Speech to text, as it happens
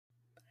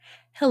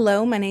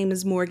Hello, my name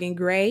is Morgan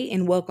Gray,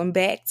 and welcome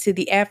back to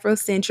the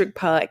Afrocentric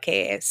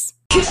Podcast.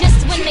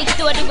 Just when they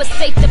thought it was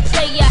safe to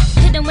play ya,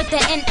 hit him with the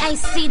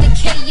N-I-C to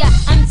K-ya.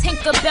 I'm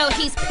Tinkerbell,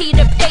 he's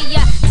Peter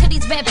Paya. To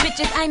these rap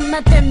bitches, I'm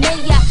Mother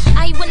Maya.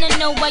 I wanna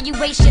know why you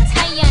waste your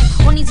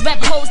time on these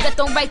rap hoes that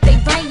don't write they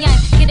rhyme.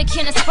 Get a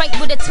can of Sprite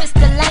with a twist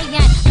of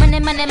lion. Money,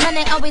 money,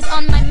 money, always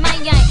on my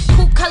mind.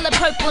 Cool color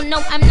purple,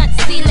 no, I'm not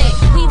Sealy.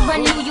 We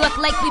run New York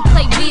like we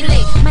play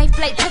relay. My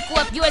flight took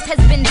off, yours has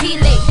been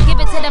delayed. Give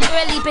it to them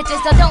early bitches,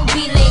 so don't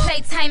be late.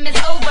 Playtime is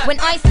over when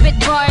I spit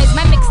bars.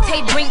 My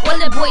mixtape bring all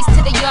the boys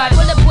to the yard.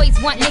 All the boys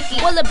want Nicki,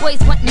 all the boys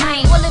want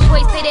mine. All the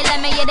boys say they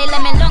love me, yeah, they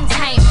love me long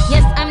time.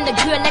 Yes, I'm the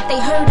girl like they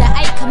heard her.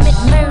 I commit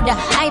murder.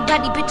 I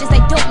body bitches,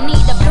 I don't need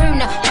a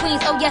burner.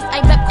 Queens, oh yes,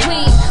 I rep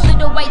Queens.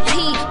 Little white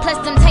tee,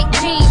 plus them tight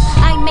jeans.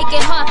 I make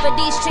it hard for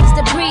these chicks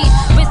to breathe.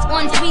 Wrist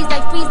on freeze,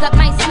 I freeze up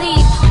my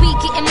sleeve. We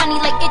getting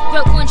money like it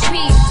grow on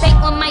trees. Stay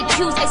on my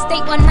cues, I stay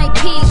on my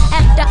P's.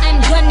 After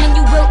I'm done, then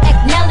you will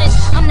acknowledge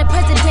I'm the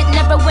president,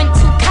 never went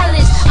to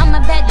college. I'm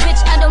a bad bitch,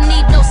 I don't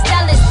need no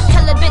stylist.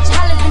 Tell a bitch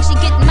hollers when she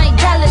get my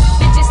dollars.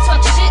 Bitches talk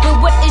shit, but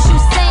what is you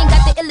saying?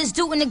 Got the illest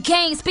dude in the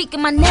game,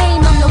 speaking my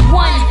name. I'm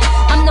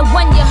the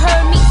one you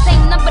heard me.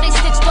 Same number they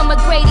stitched on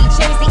McGrady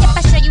jersey. If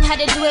I show you how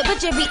to do it,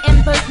 would you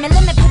reimburse me?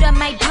 Let me put on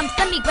my pumps,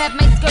 let me grab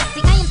my skirt.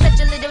 See, I am such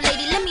a little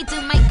lady, let me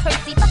do my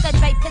curtsy. Fuck a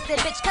dry pussy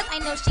bitch, cause I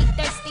know she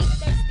thirsty.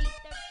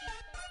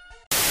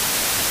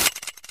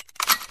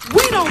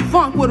 We don't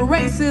funk with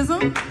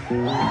racism.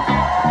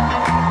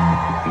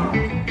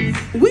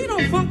 We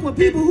don't funk with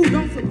people who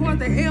don't support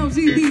the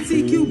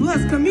LGBTQ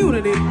plus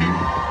community.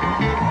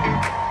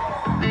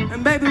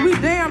 And baby, we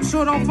damn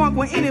sure don't funk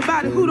with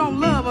anybody who don't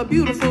love a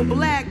beautiful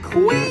black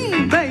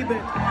queen, baby.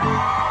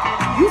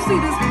 You see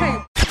this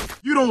tape?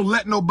 You don't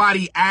let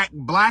nobody act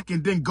black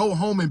and then go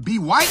home and be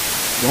white.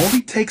 It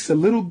only takes a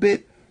little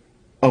bit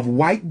of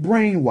white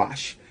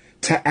brainwash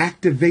to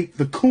activate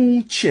the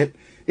coon chip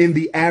in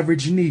the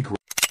average Negro.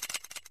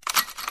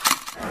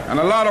 And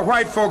a lot of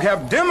white folk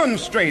have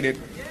demonstrated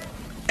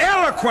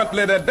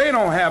eloquently that they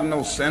don't have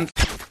no sense.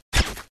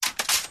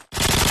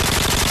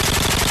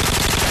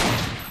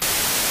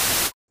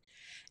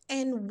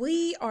 And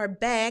we are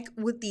back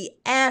with the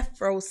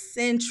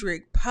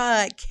Afrocentric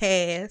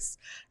Podcast.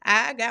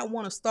 I got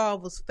one of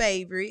Starver's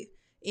favorite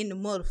in the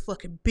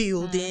motherfucking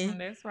building.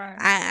 That's right.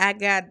 I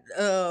got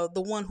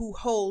the one who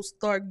holds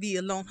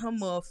Starkville on her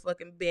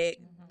motherfucking back.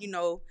 You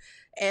know,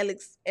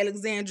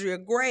 Alexandria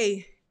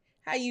Gray.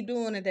 How you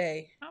doing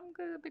today? I'm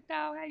good, big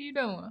dog. How you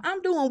doing?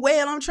 I'm doing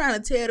well. I'm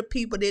trying to tell the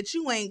people that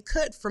you ain't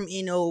cut from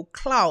any old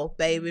cloth,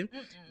 baby.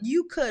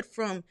 You cut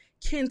from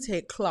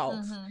kente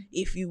cloth,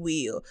 if you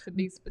will. To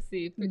be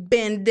specific.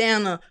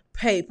 Bandana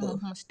paper.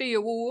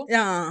 Steel wool.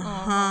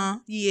 Yeah.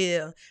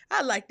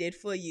 I like that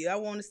for you. I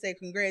want to say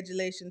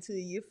congratulations to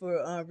you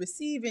for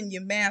receiving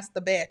your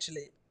master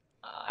bachelor.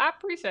 I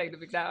appreciate it,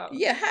 big dog.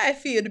 Yeah, how it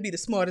feel to be the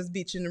smartest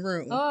bitch in the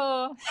room?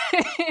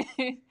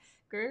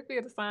 Girl,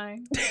 feel the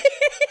same.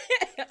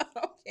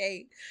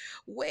 Okay.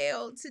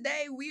 Well,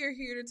 today we are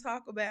here to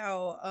talk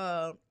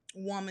about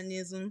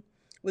womanism.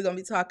 We're going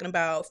to be talking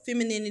about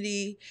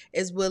femininity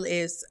as well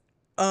as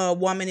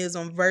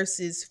womanism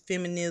versus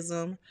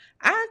feminism.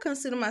 I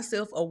consider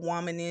myself a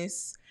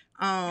womanist.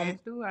 As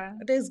do I.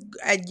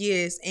 I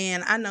guess,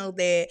 and I know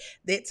that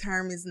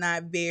term is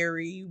not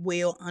very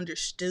well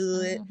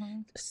understood.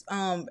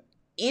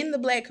 In the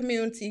black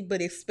community,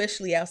 but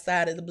especially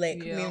outside of the black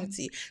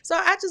community. So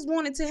I just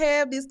wanted to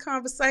have this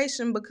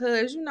conversation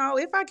because, you know,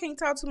 if I can't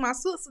talk to my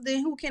sister,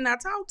 then who can I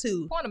talk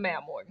to? Point them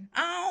out, Morgan.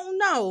 I don't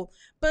know.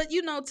 But,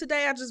 you know,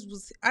 today I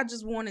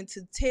just wanted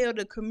to tell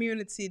the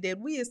community that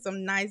we are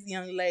some nice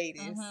young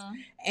ladies.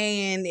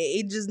 And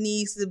it just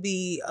needs to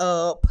be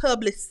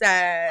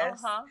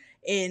publicized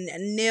and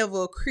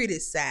never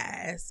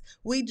criticized.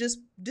 We just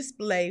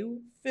display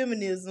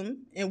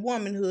feminism and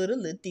womanhood a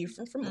little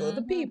different from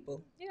other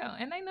people. Yeah,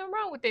 and ain't nothing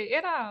wrong with that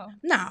at all.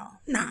 No.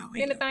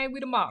 Anything we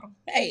the model.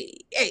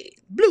 Hey,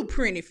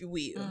 blueprint, if you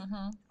will.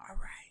 All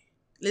right,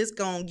 let's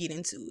go and get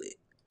into it.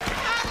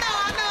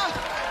 I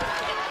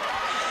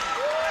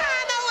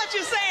know what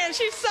you're saying.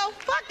 She's so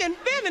fucking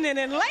feminine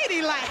and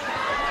ladylike.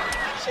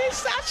 She's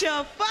such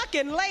a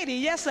fucking lady.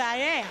 Yes, I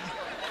am.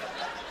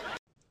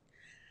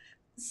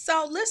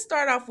 So let's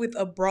start off with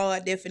a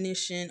broad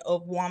definition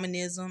of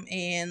womanism,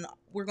 and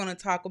we're going to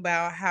talk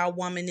about how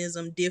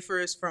womanism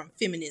differs from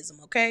feminism,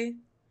 okay?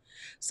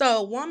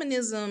 So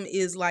womanism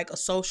is like a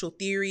social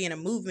theory and a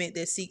movement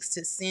that seeks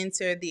to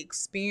center the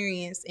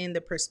experience and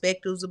the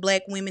perspectives of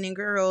black women and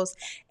girls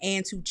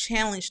and to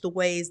challenge the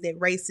ways that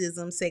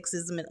racism,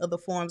 sexism, and other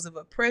forms of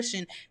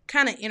oppression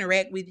kind of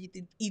interact with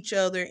each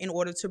other in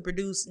order to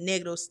produce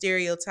negative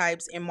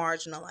stereotypes and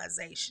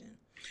marginalization.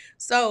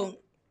 So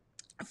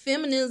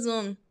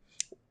feminism,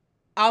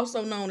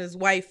 also known as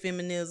white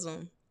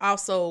feminism,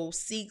 also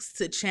seeks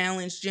to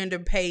challenge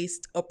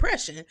gender-based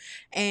oppression,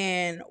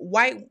 and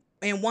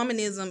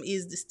womanism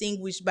is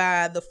distinguished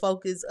by the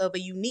focus of a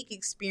unique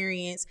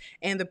experience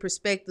and the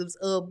perspectives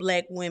of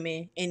black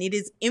women, and it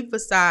is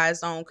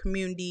emphasized on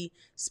community,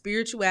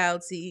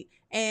 spirituality,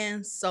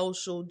 and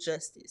social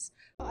justice.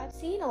 I've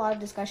seen a lot of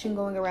discussion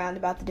going around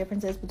about the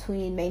differences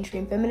between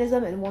mainstream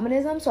feminism and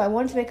womanism, so I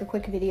wanted to make a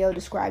quick video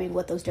describing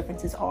what those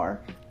differences are,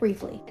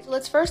 briefly. So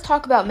let's first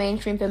talk about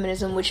mainstream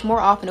feminism, which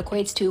more often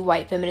equates to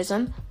white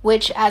feminism,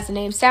 which, as the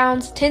name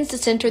sounds, tends to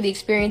center the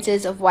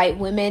experiences of white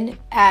women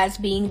as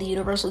being the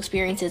universal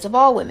experiences of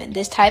all women.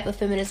 This type of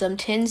feminism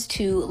tends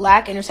to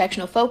lack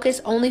intersectional focus,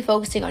 only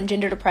focusing on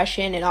gender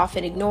oppression and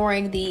often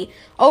ignoring the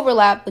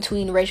overlap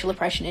between racial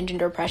oppression and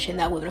gender oppression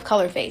that women of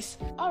color face.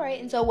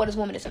 Alright, and so what is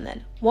womanism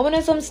then?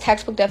 Womanism's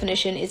textbook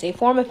definition is a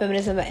form of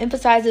feminism that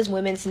emphasizes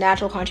women's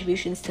natural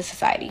contributions to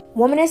society.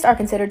 Womanists are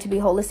considered to be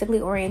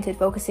holistically oriented,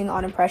 focusing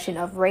on oppression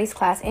of race,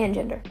 class, and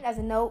gender. As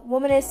a note,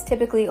 womanists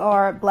typically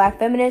are black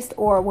feminists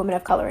or women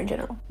of color in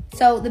general.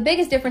 So the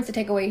biggest difference to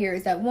take away here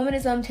is that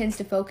womanism tends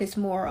to focus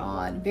more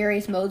on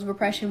various modes of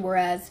oppression,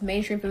 whereas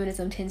mainstream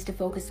feminism tends to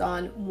focus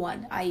on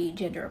one, i.e.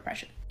 gender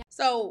oppression.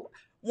 So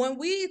when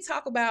we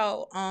talk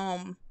about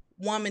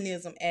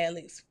womanism,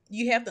 Alex,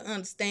 you have to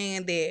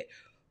understand that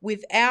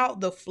without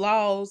the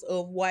flaws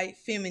of white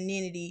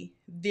femininity,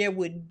 there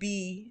would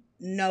be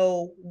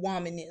no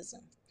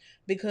womanism,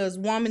 because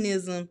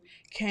womanism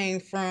came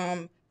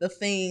from the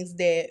things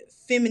that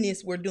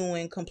feminists were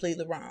doing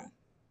completely wrong.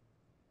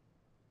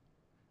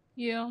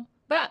 Yeah,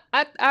 but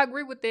I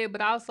agree with that,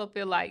 but I also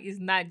feel like it's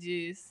not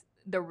just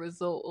the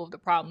result of the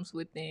problems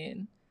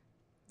within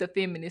the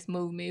feminist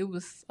movement. It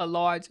was a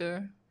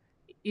larger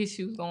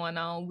issue going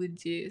on with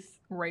just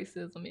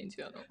racism in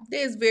general.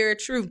 That's very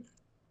true.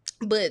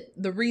 But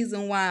the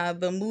reason why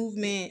the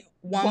movement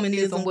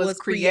womanism was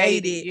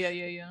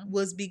created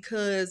was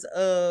because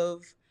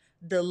of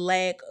the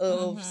lack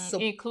of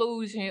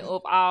inclusion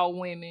of all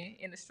women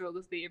in the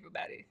struggles that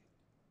everybody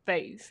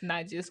face,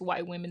 not just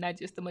white women, not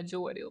just the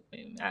majority of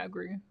women. I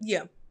agree.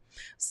 Yeah.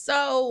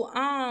 So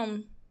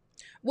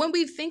when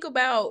we think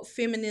about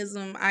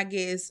feminism, I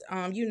guess,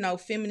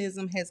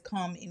 feminism has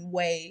come in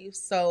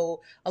waves.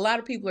 So a lot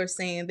of people are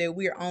saying that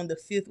we're on the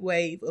 5th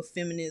wave of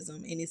feminism,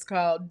 and it's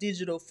called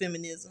digital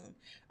feminism.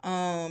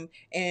 And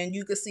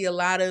you can see a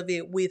lot of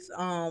it with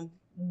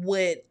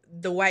what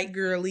the white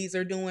girlies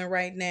are doing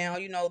right now.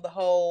 You know, the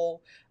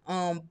whole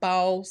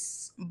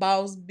boss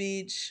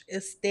bitch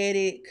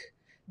aesthetic.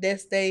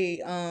 That's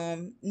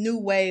the new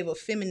wave of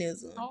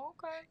feminism. Oh,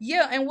 okay.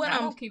 Yeah, and what I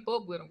don't keep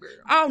up with them, girl.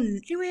 Oh,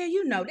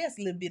 you know, that's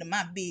a little bit of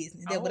my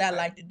business. That's what I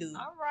like to do.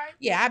 All right.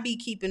 Yeah, I be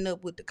keeping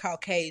up with the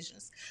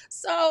Caucasians.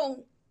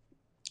 So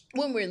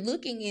when we're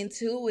looking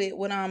into it,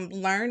 what I'm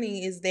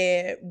learning is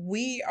that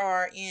we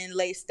are in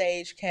late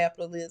stage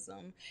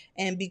capitalism,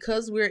 and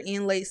because we're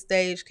in late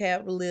stage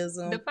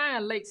capitalism,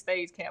 define late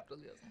stage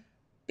capitalism.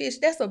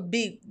 Bitch, that's a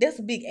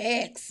big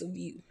ask of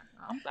you.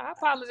 I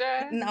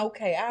apologize. No,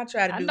 okay, I'll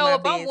try to do my best. I know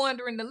if I'm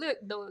wondering,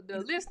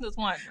 the listeners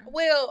wondering.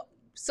 Well,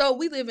 so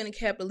we live in a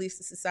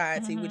capitalistic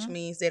society, which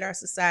means that our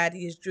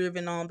society is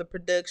driven on the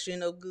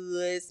production of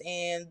goods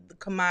and the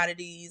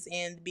commodities,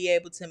 and to be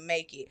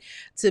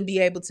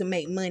able to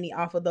make money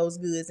off of those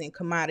goods and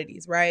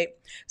commodities, right?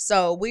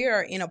 So we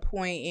are in a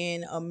point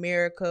in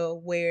America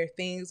where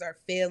things are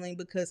failing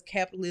because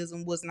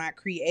capitalism was not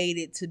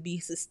created to be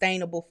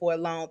sustainable for a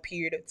long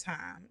period of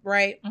time,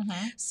 right?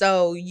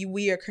 So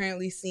we are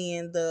currently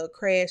seeing the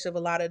crash of a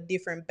lot of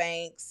different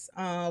banks.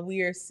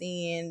 We are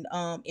seeing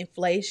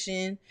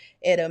inflation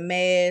at a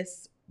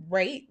mass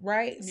rate,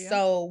 right? Yeah.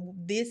 So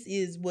this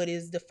is what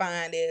is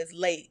defined as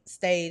late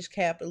stage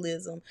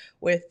capitalism,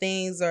 where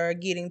things are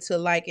getting to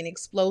like an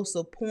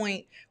explosive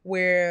point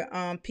where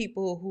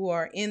people who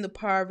are in the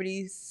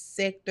poverty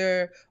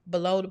sector,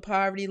 below the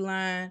poverty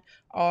line,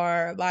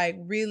 are like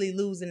really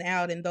losing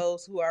out, and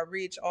those who are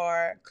rich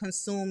are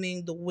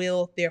consuming the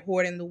wealth. They're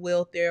hoarding the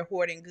wealth. They're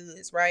hoarding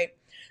goods, right?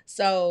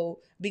 So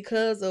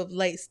because of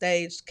late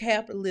stage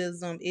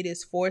capitalism, it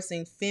is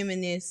forcing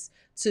feminists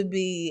to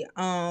be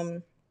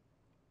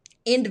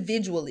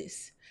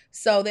individualists.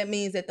 So that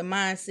means that the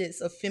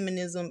mindsets of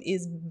feminism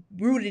is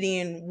rooted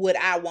in what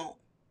I want,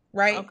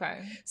 right?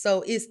 Okay.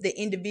 So it's the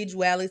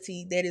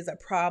individuality that is a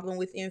problem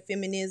within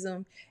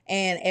feminism.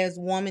 And as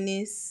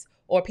womanists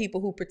or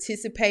people who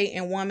participate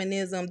in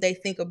womanism, they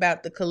think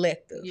about the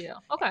collective. Yeah.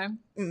 Okay.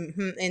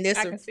 And that's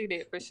I can see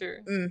that for sure.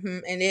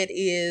 And that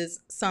is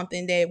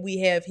something that we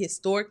have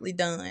historically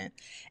done.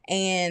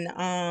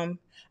 And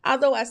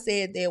although I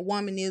said that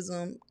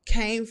womanism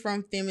came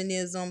from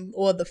feminism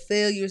or the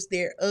failures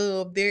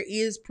thereof, there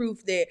is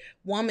proof that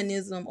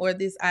womanism, or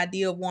this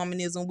idea of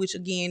womanism, which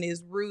again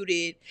is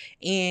rooted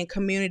in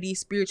community,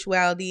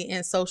 spirituality,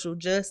 and social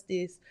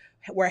justice,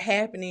 were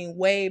happening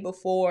way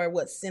before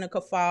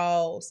Seneca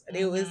Falls.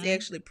 There was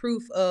actually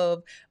proof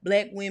of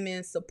Black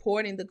women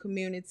supporting the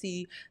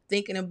community,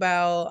 thinking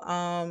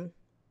about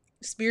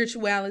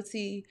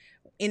spirituality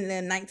in the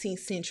 19th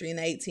century, in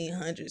the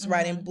 1800s,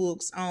 writing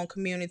books on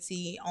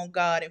community, on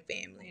God and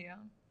family. Yeah.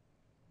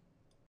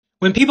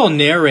 When people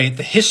narrate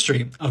the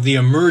history of the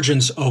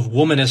emergence of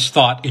womanist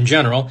thought in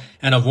general,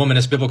 and of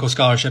womanist biblical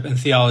scholarship and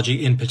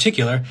theology in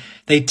particular,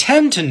 they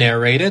tend to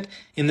narrate it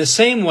in the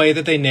same way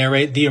that they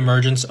narrate the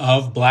emergence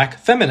of black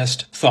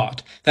feminist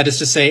thought. That is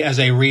to say, as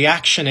a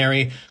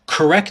reactionary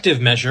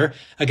corrective measure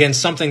against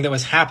something that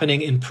was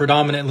happening in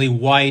predominantly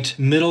white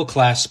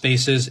middle-class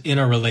spaces in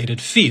a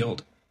related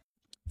field.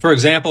 For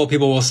example,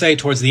 people will say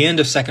towards the end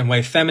of second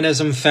wave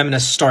feminism,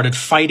 feminists started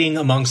fighting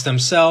amongst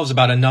themselves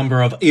about a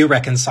number of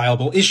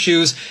irreconcilable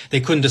issues. They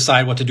couldn't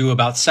decide what to do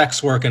about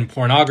sex work and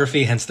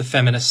pornography, hence the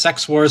feminist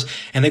sex wars,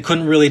 and they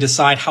couldn't really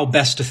decide how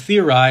best to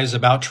theorize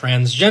about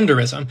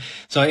transgenderism.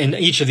 So in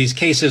each of these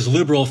cases,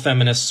 liberal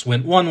feminists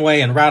went one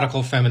way and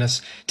radical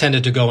feminists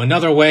tended to go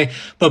another way.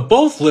 But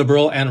both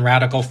liberal and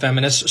radical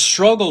feminists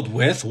struggled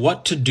with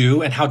what to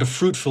do and how to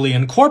fruitfully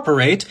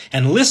incorporate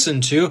and listen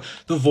to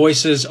the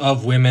voices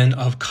of women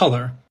of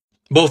color.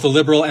 Both the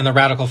liberal and the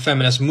radical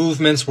feminist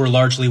movements were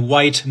largely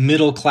white,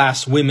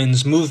 middle-class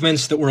women's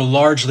movements that were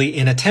largely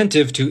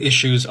inattentive to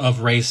issues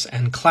of race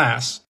and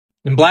class.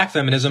 And black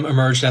feminism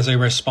emerged as a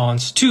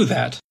response to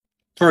that.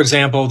 For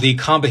example, the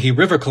Combahee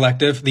River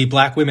Collective, the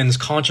black women's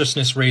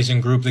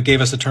consciousness-raising group that gave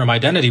us the term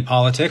identity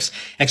politics,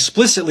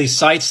 explicitly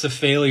cites the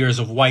failures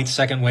of white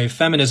second-wave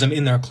feminism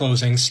in their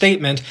closing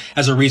statement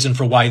as a reason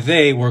for why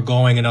they were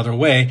going another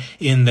way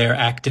in their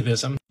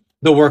activism.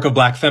 The work of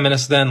black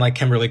feminists then, like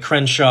Kimberly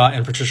Crenshaw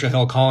and Patricia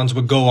Hill Collins,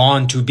 would go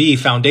on to be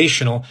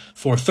foundational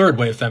for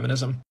third-wave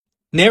feminism.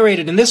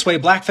 Narrated in this way,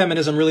 black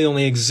feminism really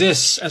only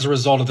exists as a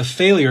result of the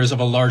failures of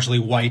a largely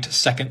white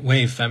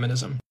second-wave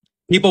feminism.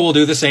 People will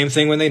do the same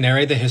thing when they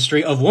narrate the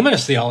history of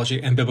womanist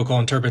theology and biblical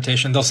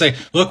interpretation. They'll say,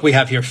 look, we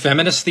have here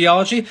feminist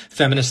theology.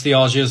 Feminist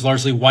theology is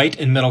largely white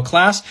and middle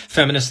class.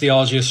 Feminist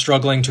theology is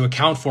struggling to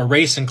account for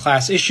race and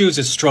class issues.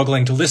 It's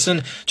struggling to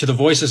listen to the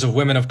voices of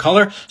women of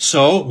color.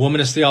 So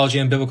womanist theology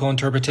and biblical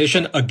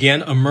interpretation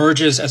again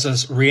emerges as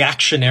a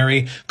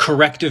reactionary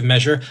corrective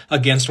measure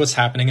against what's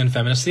happening in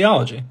feminist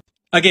theology.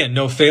 Again,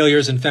 no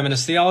failures in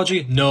feminist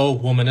theology, no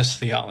womanist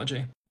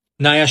theology.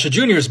 Nyasha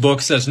Jr.'s book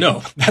says,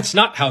 no, that's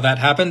not how that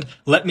happened.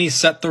 Let me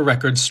set the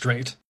record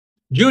straight.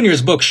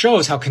 Jr.'s book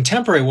shows how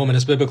contemporary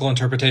womanist biblical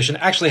interpretation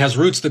actually has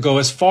roots that go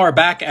as far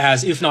back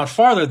as, if not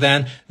farther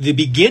than, the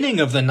beginning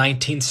of the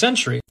 19th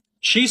century.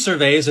 She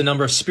surveys a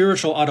number of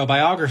spiritual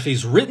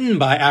autobiographies written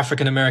by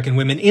African American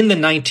women in the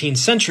 19th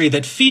century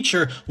that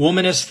feature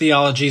womanist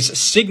theology's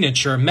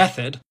signature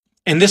method.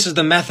 And this is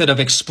the method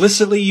of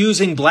explicitly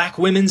using black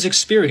women's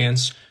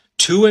experience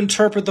to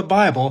interpret the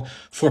Bible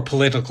for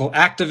political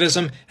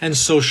activism and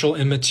social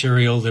and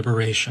material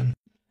liberation.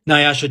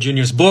 Nyasha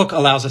Jr.'s book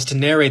allows us to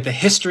narrate the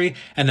history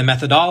and the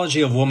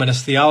methodology of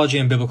womanist theology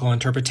and biblical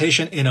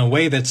interpretation in a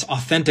way that's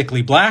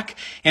authentically black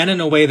and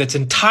in a way that's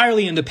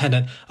entirely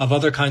independent of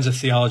other kinds of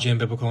theology and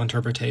biblical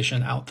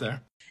interpretation out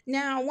there.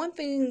 Now, one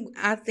thing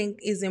I think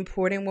is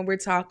important when we're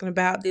talking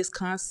about this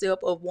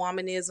concept of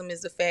womanism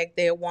is the fact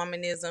that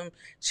womanism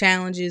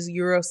challenges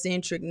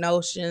Eurocentric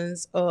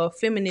notions of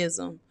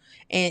feminism.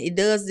 And it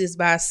does this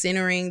by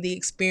centering the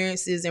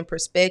experiences and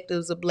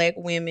perspectives of black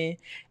women.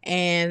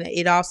 And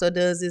it also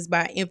does this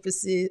by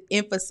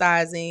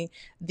emphasizing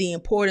the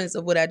importance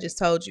of what I just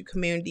told you,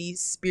 community,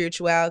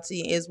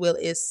 spirituality, as well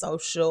as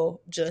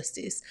social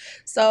justice.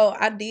 So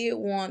I did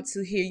want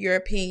to hear your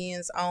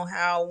opinions on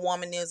how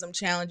womanism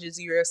challenges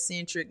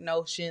Eurocentric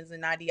notions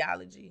and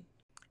ideology.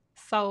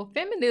 So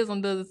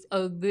feminism does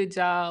a good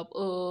job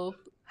of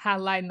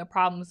highlighting the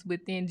problems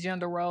within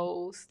gender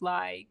roles,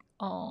 like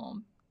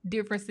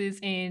differences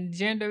in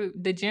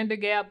the gender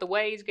gap, the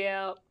wage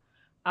gap,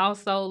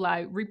 also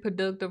like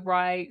reproductive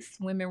rights,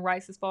 women's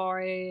rights as far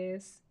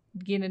as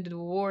getting a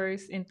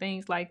divorce and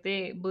things like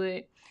that.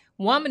 But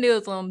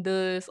womanism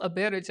does a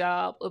better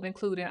job of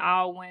including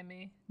all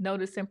women,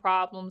 noticing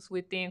problems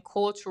within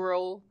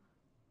cultural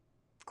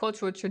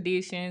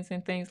traditions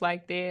and things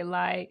like that.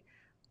 Like,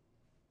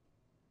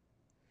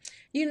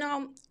 you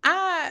know,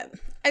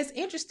 it's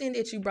interesting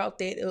that you brought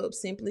that up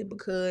simply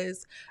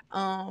because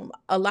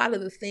a lot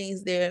of the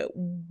things that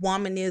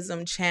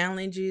womanism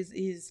challenges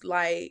is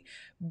like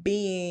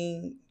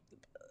being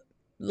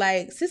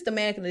like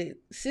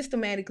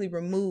systematically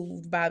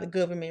removed by the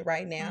government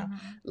right now.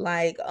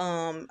 Like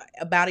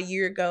about a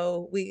year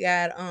ago, we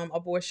got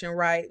abortion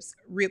rights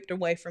ripped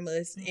away from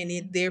us, and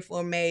it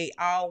therefore made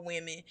all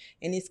women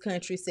in this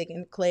country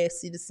second-class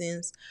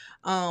citizens.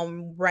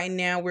 Right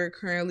now, we're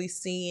currently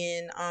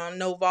seeing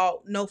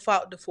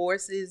no-fault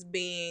divorces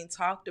being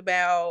talked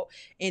about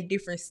in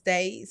different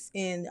states,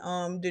 and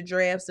the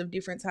drafts of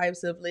different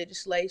types of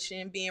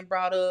legislation being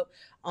brought up,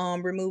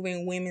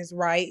 removing women's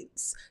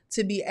rights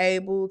to be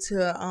able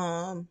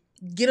to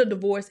get a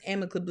divorce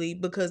amicably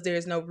because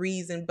there's no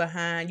reason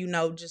behind,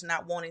 just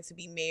not wanting to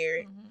be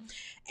married.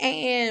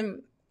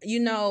 And,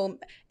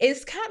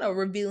 it's kind of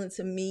revealing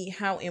to me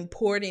how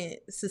important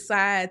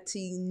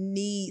society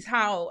needs,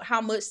 how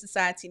much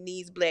society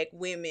needs black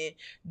women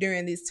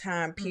during this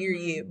time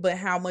period, but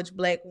how much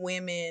black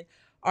women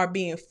are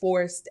being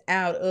forced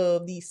out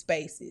of these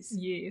spaces.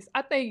 Yes,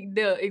 I think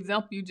the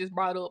example you just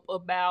brought up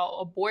about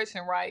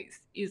abortion rights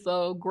is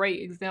a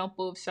great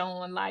example of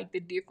showing like the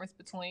difference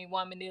between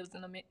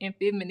womanism and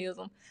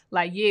feminism.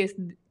 Like, yes,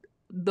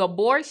 the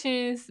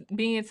abortions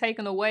being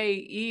taken away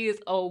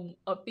is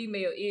a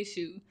female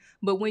issue,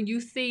 but when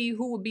you see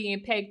who would be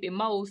impacted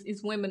most,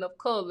 it's women of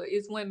color,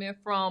 it's women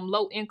from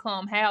low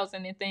income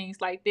housing and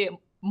things like that,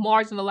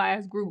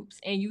 marginalized groups,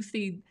 and you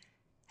see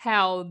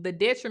how the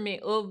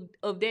detriment of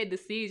that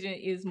decision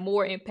is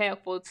more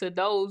impactful to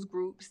those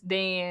groups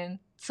than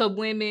to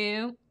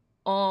women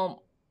of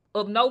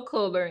no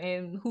color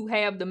and who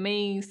have the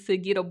means to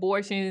get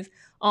abortions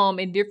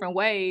in different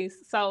ways.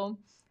 So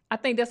I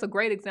think that's a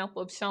great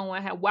example of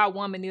showing how why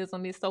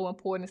womanism is so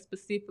important,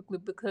 specifically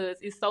because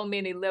it's so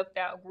many left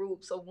out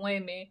groups of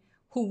women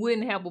who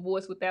wouldn't have a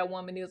voice without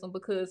womanism,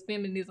 because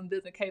feminism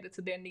doesn't cater to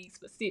their needs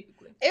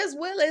specifically. As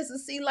well as to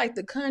see like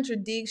the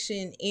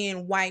contradiction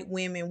in white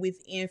women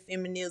within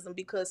feminism,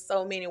 because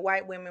so many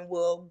white women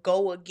will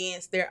go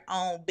against their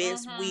own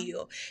best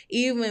will.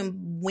 Even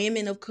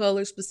women of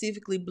color,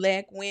 specifically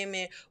black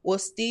women, will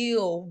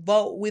still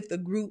vote with the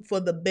group for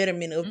the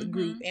betterment of the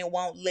group and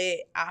won't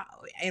let,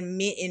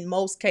 in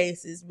most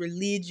cases,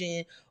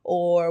 religion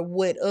or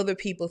what other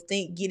people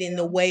think get in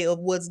the way of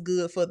what's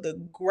good for the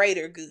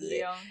greater good.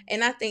 Yeah.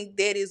 And I think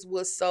that is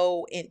what's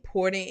so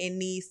important and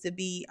needs to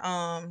be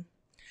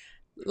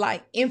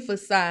like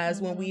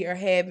emphasized when we are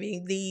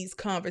having these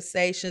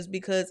conversations,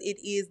 because it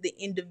is the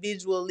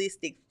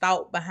individualistic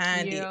thought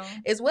behind it,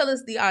 as well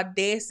as the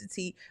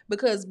audacity,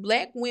 because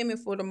black women,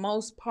 for the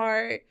most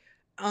part,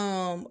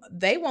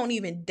 they won't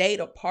even date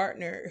a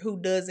partner who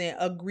doesn't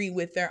agree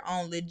with their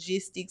own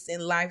logistics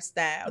and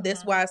lifestyle.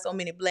 That's why so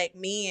many black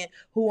men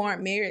who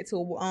aren't married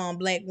to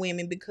black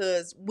women,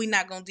 because we're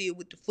not gonna deal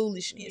with the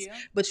foolishness.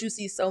 But you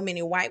see so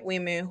many white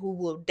women who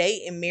will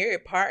date and marry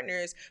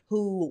partners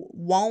who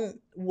won't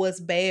what's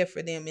bad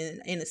for them,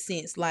 in a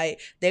sense.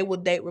 Like, they will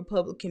date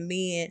Republican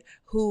men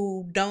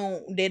who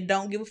don't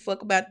give a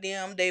fuck about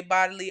them, their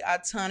bodily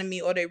autonomy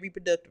or their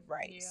reproductive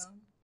rights.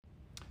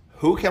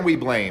 Who can we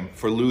blame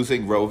for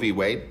losing Roe v.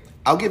 Wade?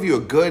 I'll give you a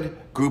good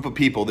group of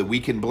people that we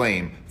can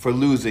blame for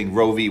losing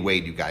Roe v.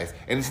 Wade, you guys.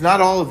 And it's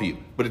not all of you,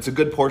 but it's a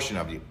good portion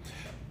of you.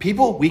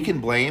 People we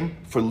can blame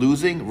for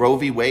losing Roe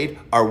v. Wade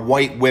are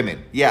white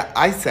women. Yeah,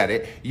 I said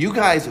it. You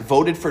guys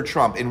voted for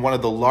Trump in one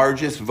of the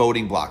largest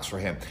voting blocks for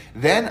him.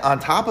 Then on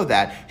top of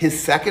that, his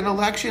second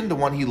election, the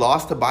one he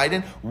lost to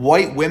Biden,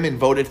 white women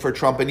voted for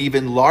Trump in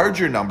even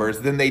larger numbers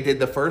than they did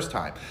the first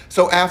time.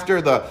 So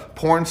after the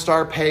porn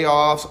star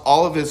payoffs,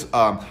 all of his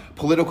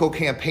political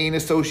campaign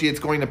associates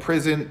going to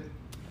prison,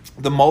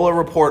 the Mueller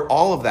report,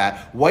 all of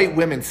that, white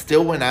women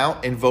still went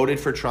out and voted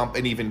for Trump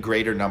in even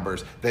greater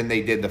numbers than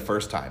they did the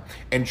first time.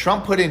 And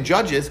Trump put in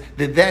judges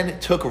that then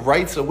took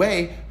rights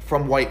away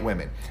from white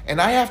women.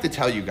 And I have to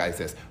tell you guys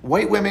this.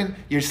 White women,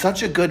 you're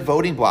such a good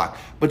voting bloc,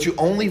 but you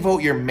only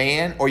vote your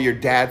man or your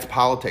dad's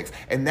politics.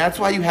 And that's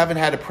why you haven't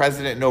had a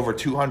president in over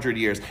 200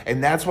 years.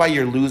 And that's why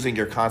you're losing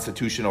your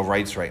constitutional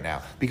rights right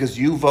now, because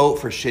you vote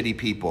for shitty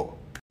people.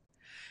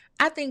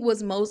 I think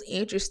what's most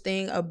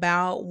interesting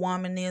about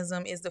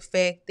womanism is the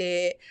fact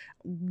that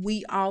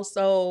we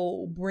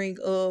also bring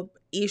up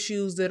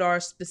issues that are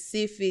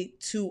specific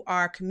to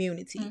our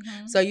community.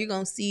 So you're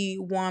going to see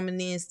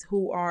womanists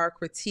who are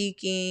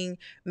critiquing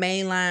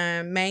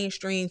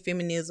mainstream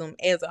feminism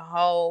as a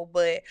whole,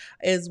 but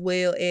as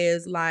well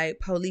as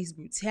like police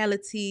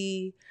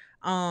brutality,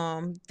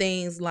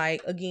 things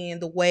like,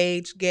 again, the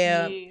wage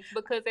gap. Yes,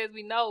 because as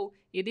we know,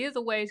 it is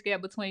a wage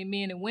gap between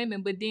men and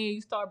women, but then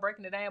you start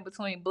breaking it down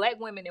between black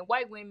women and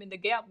white women, the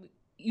gap,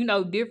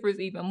 differs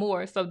even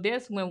more. So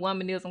that's when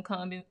womanism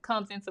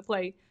comes into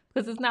play,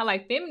 because it's not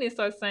like feminists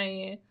are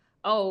saying,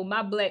 oh,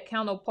 my black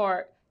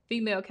counterpart,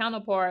 female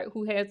counterpart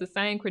who has the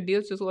same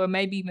credentials or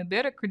maybe even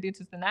better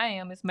credentials than I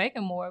am is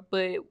making more,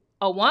 but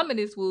a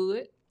womanist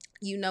would.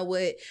 You know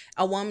what?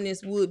 A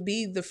womanist would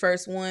be the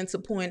first one to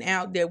point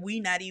out that we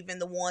not even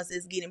the ones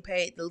that's getting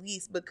paid the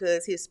least,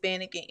 because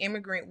Hispanic and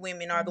immigrant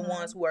women are the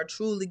ones who are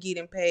truly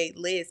getting paid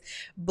less.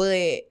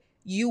 But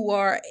you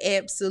are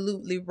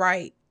absolutely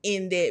right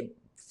in that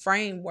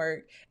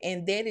framework,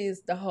 and that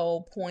is the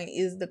whole point,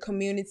 is the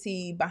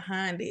community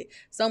behind it.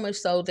 So much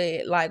so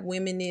that like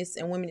womenist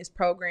and womenist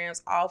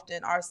programs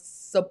often are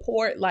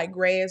support like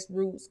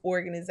grassroots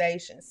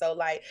organizations. So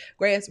like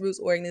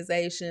grassroots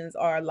organizations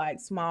are like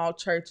small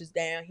churches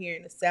down here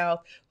in the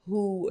South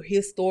who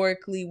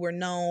historically were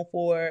known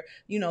for,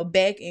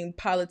 back in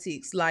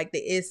politics, like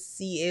the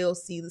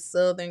SCLC, the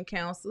Southern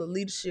Council of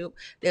Leadership.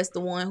 That's the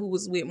one who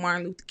was with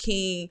Martin Luther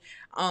King.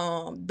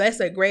 That's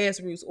a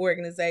grassroots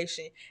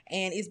organization.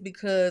 And it's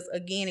because,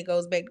 again, it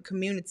goes back to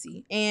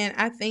community. And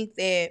I think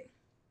that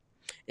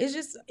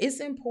it's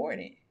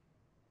important.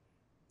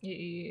 It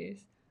is.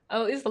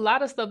 Oh, it's a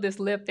lot of stuff that's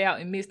left out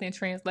and missed in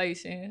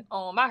translation.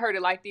 I heard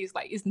it like this,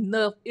 like it's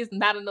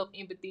not enough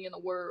empathy in the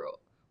world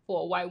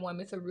for a white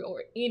woman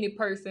or any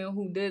person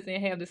who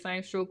doesn't have the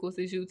same struggles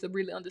as you to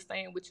really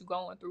understand what you're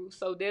going through.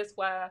 So that's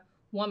why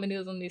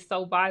womanism is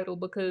so vital,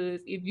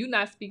 because if you're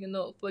not speaking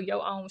up for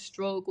your own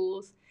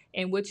struggles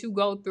and what you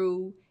go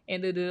through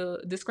and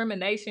the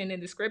discrimination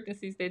and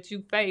discrepancies that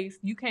you face,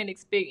 you can't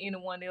expect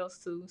anyone else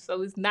to.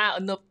 So it's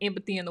not enough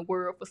empathy in the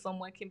world for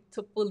someone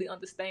to fully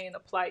understand the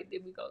plight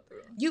that we go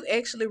through. You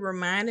actually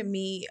reminded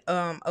me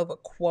of a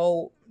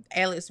quote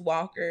Alice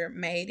Walker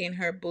made in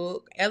her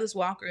book. Alice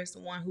Walker is the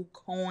one who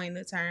coined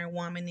the term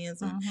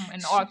womanism.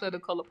 And the author of The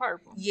Color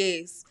Purple.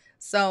 Yes.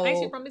 So ain't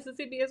she from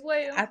Mississippi as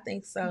well? I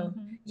think so.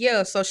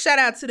 Yeah, so shout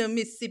out to the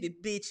Mississippi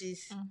bitches.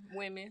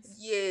 Women.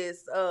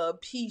 Yes,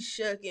 pea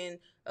shucking,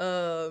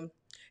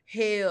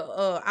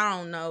 hell, I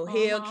don't know,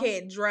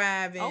 Hellcat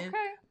driving,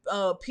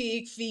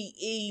 pig feet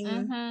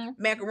eating,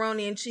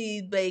 macaroni and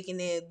cheese baking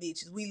that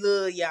bitches. We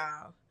love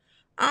y'all.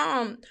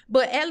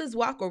 But Alice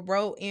Walker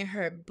wrote in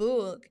her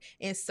book,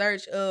 In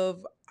Search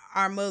of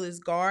Our Mother's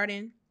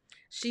Garden,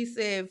 she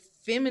said,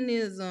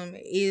 feminism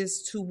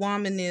is to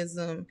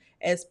womanism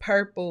as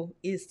purple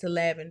is to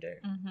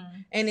lavender.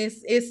 And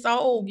it's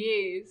so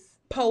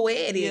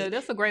poetic. Yeah,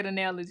 that's a great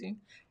analogy.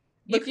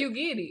 If you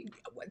get it.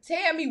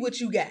 Tell me what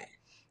you got.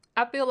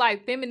 I feel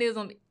like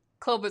feminism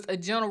covers a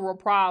general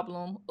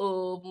problem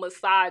of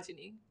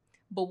misogyny,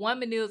 but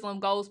womanism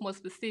goes more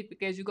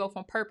specific. As you go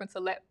from purple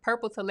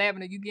to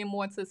lavender, you get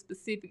more into a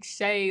specific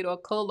shade or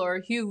color or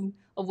hue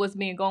of what's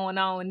been going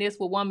on, and that's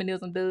what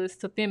womanism does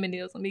to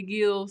feminism. It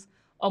gives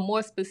a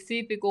more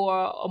specific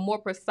or a more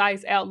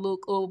precise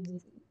outlook of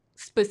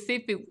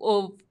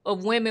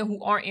women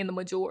who aren't in the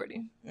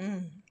majority.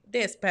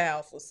 That's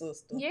powerful,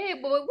 sister. Yeah,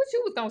 but what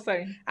you was gonna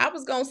say? I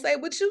was gonna say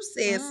what you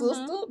said,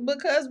 sister,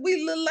 because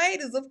we little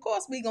ladies, of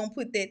course we gonna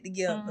put that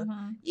together.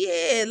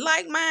 Yeah,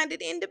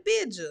 like-minded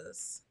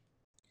individuals.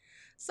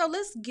 So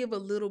let's give a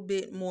little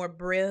bit more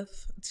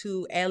breath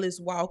to Alice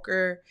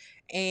Walker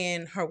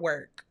and her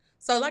work.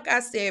 So like I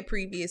said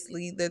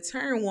previously, the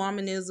term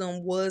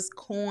womanism was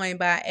coined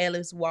by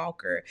Alice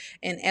Walker,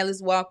 and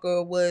Alice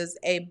Walker was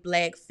a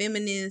Black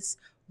feminist,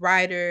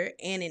 writer,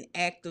 and an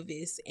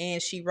activist,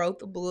 and she wrote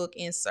the book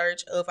In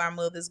Search of Our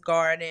Mother's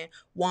Garden,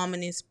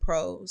 Womanist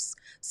Prose.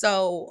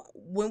 So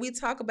when we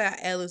talk about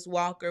Alice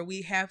Walker,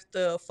 we have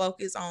to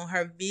focus on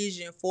her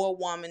vision for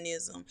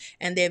womanism,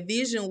 and that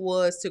vision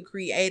was to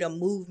create a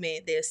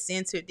movement that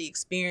centered the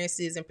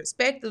experiences and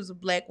perspectives of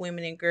Black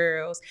women and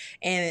girls,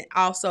 and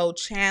also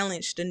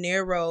challenged the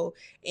narrow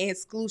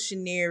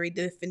exclusionary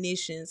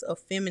definitions of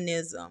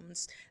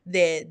feminisms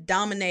that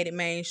dominated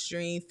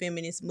mainstream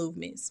feminist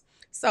movements.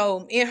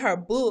 So in her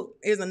book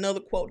is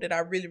another quote that I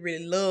really,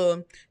 really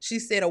love. She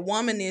said, a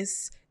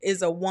womanist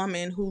is a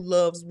woman who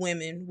loves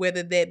women,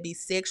 whether that be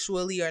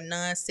sexually or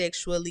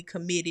non-sexually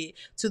committed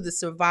to the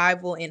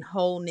survival and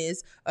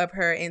wholeness of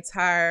her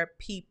entire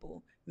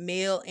people,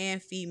 male and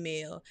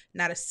female,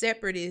 not a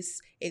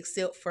separatist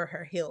except for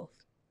her health.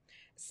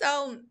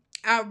 So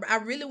I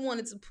really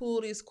wanted to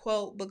pull this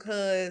quote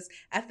because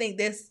I think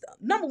that's,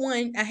 number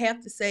one, I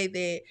have to say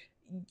that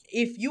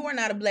if you are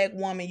not a Black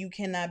woman, you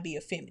cannot be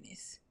a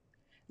feminist.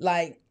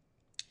 Like,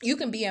 you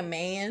can be a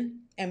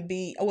man and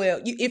be,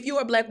 if you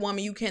are a Black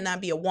woman, you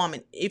cannot be a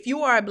woman. If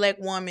you are a Black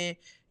woman,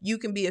 you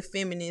can be a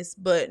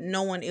feminist, but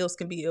no one else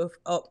can be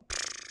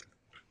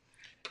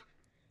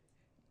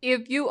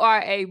If you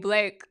are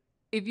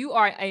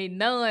a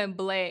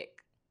non-Black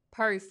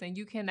person,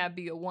 you cannot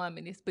be a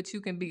womanist, but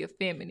you can be a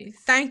feminist.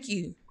 Thank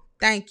you.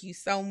 Thank you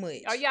so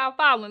much. Are y'all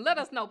following? Let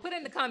us know. Put it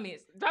in the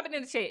comments. Drop it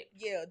in the chat.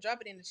 Yeah,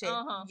 drop it in the chat.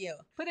 Yeah.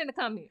 Put it in the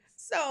comments.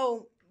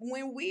 So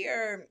when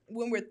we're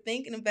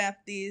thinking about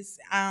this,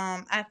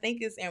 I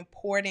think it's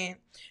important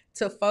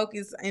to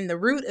focus in the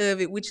root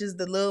of it, which is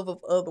the love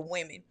of other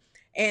women,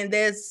 and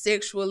that's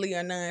sexually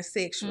or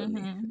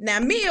non-sexually. Now,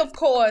 me, of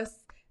course,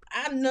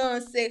 I'm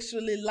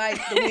non-sexually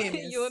like the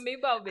women. You and me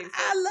both, bitch.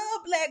 I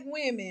love Black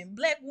women.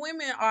 Black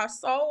women are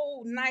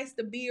so nice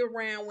to be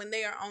around when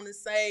they are on the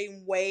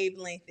same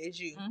wavelength as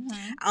you.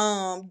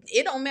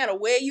 It don't matter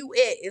where you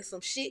at. If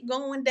some shit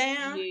going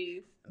down,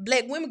 yes,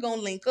 Black women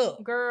gonna link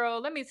up. Girl,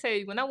 let me tell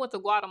you, when I went to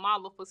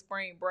Guatemala for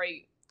spring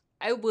break,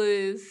 it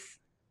was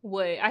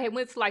I had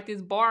went to like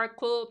this bar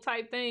club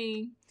type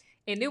thing,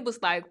 and it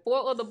was like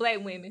 4 other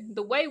Black women.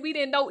 The way we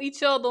didn't know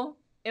each other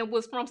and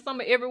was from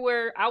somewhere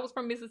everywhere. I was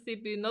from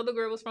Mississippi, another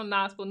girl was from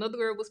Knoxville, another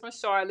girl was from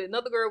Charlotte,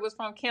 another girl was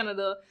from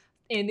Canada,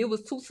 and it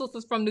was 2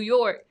 sisters from New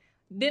York.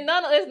 Then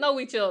none of us know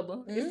each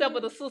other, except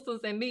for the sisters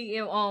and me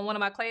and one of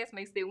my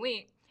classmates that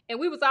went. And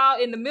we was all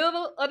in the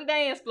middle of the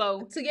dance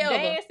floor together,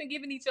 dancing,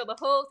 giving each other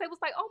hugs. They was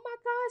like, "Oh my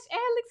gosh,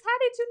 Alex, how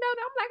did you know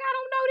that?" I'm like, "I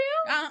don't know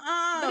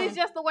them." But it's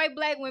just the way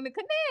Black women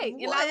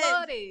connect. And I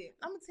love it.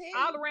 I'm gonna tell you.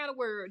 All around the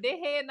world, their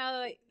head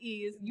nod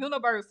is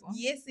universal.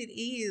 Yes, it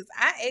is.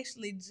 I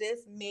actually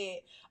just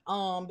met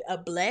a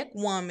Black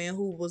woman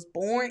who was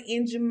born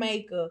in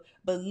Jamaica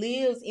but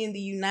lives in the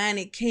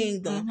United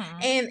Kingdom.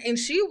 And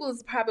she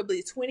was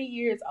probably 20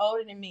 years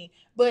older than me.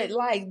 But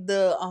like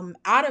the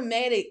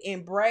automatic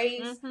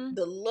embrace,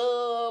 the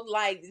love,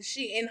 like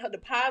she in her the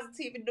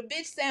positivity. The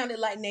bitch sounded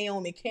like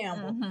Naomi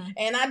Campbell,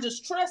 and I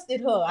just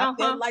trusted her. I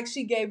felt like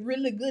she gave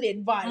really good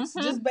advice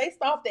just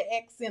based off the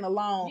accent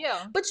alone.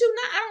 Yeah, but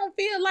I don't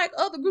feel like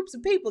other groups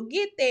of people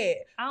get that.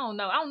 I don't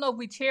know if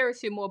we cherish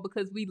it more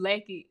because we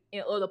lack it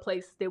in other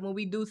places. That when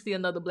we do see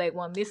another black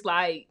woman, it's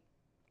like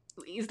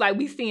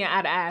we seeing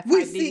eye to eye.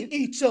 We see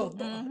each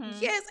other.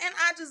 Yes, and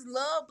I just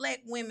love black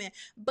women.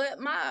 But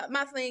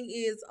my thing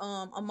is,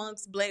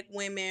 amongst black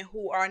women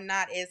who are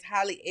not as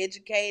highly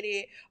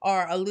educated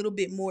or a little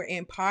bit more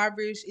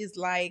impoverished, is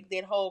like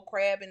that whole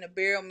crab in the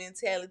barrel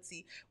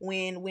mentality.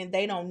 When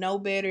they don't know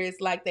better,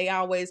 it's like they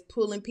always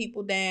pulling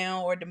people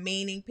down or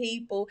demeaning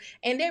people,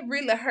 and that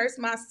really hurts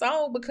my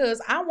soul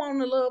because I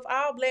want to love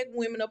all black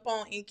women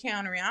upon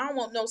encountering. I don't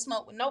want no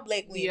smoke with no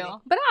black women. Yeah,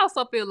 but I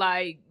also feel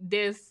like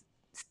there's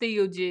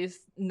still just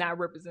not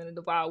representative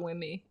of all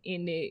women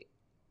in that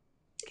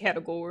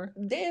category.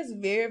 That's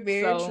very,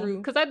 very true.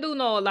 Because I do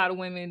know a lot of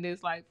women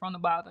that's like from the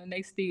bottom and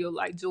they still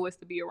like joys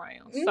to be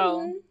around.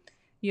 So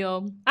you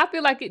know, I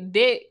feel like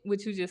that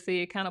what you just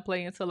said kind of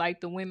play into like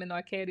the women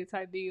are catty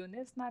type deal, and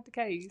that's not the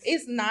case.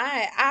 It's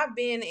not. I've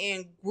been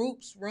in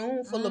groups,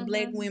 room full of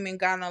black women,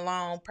 gotten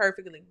along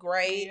perfectly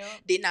great,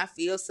 did not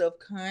feel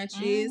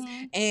self-conscious,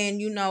 and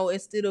you know,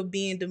 instead of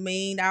being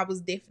demeaned, I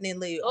was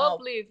definitely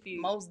uplifted,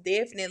 most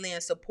definitely,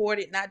 and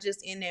supported, not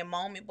just in that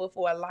moment, but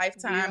for a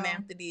lifetime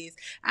after this.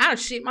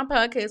 My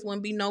podcast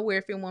wouldn't be nowhere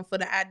if it weren't for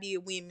the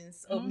Ideal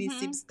Women's of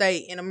Mississippi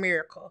State in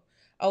America.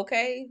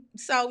 Okay,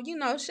 so you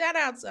know, shout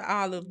out to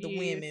all of the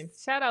women.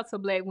 Shout out to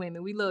black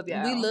women. We love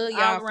y'all. We love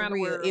y'all around for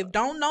real. If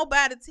don't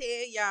nobody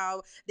tell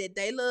y'all that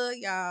they love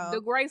y'all, the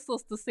great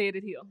sister said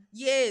it here.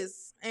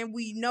 Yes, and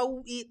we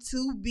know it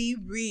to be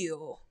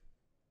real.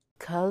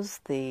 Because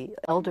the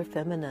elder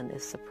feminine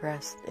is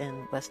suppressed in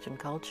Western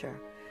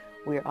culture,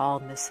 we're all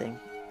missing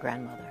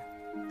grandmother.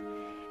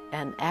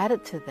 And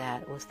added to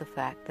that was the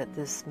fact that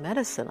this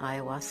medicine,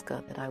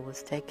 ayahuasca, that I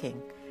was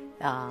taking,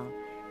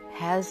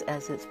 has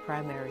as its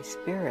primary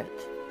spirit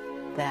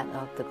that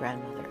of the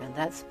grandmother. And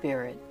that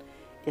spirit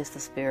is the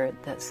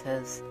spirit that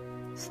says,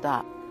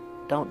 stop,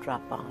 don't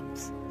drop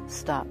bombs,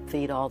 stop,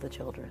 feed all the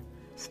children,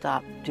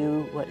 stop,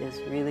 do what is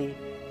really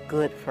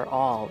good for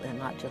all and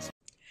not just.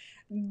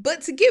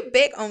 But to get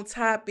back on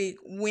topic,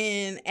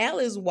 when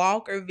Alice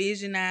Walker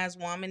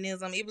visionized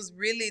womanism, it was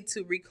really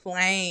to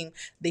reclaim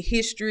the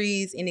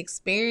histories and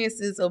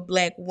experiences of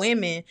black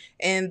women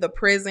in the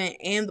present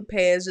and the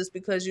past, just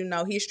because, you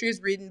know, history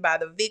is written by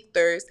the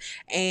victors,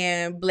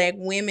 and black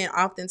women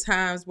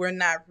oftentimes were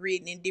not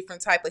written in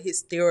different type of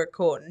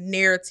historical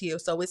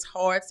narrative. So it's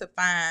hard to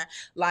find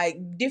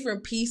like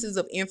different pieces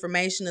of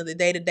information of the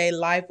day-to-day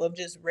life of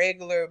just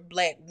regular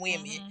black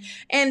women.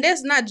 And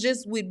that's not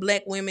just with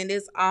black women,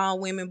 that's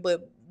all women,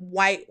 but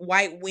white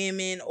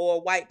women or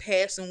white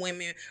passing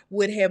women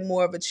would have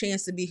more of a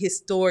chance to be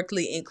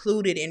historically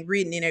included and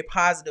written in a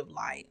positive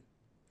light.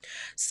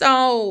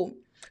 So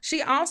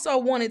she also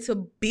wanted to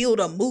build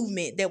a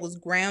movement that was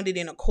grounded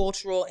in the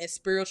cultural and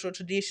spiritual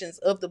traditions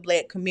of the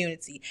black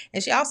community.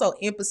 And she also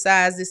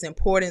emphasized this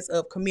importance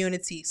of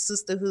community,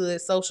 sisterhood,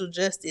 social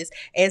justice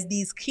as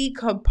these key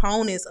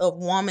components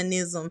of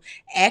womanism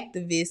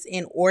activists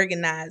and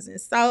organizing.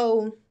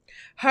 So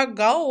her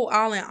goal,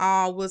 all in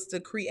all, was to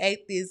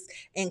create this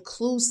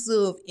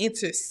inclusive,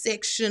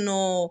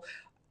 intersectional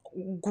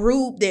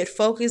group that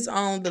focused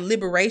on the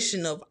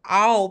liberation of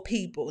all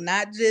people,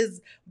 not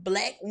just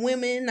black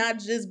women, not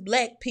just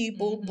black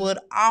people,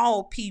 but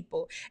all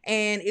people.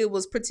 And it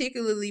was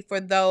particularly for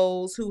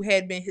those who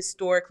had been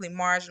historically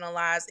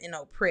marginalized and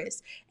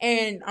oppressed.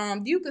 And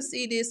you could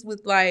see this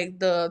with like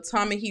the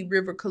Tomahawk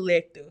River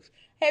Collective.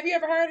 Have you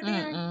ever heard of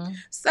them?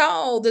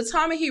 So the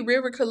Tomahawk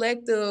River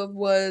Collective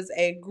was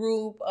a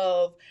group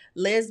of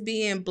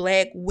lesbian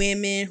black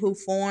women who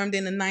formed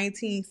in the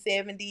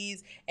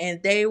 1970s,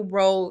 and they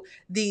wrote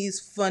these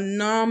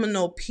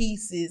phenomenal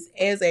pieces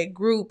as a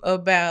group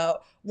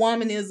about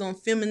womanism,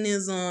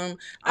 feminism.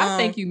 I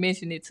think you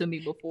mentioned it to me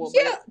before.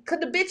 Yeah, because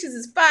the bitches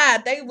is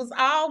fine. They was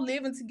all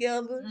living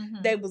together.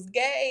 They was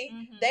gay.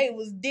 They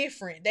was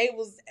different. They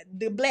was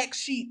the black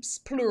sheeps,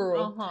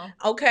 plural.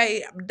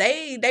 Okay,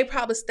 they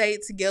probably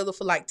stayed together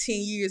for like 10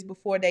 years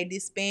before they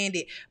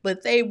disbanded,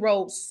 but they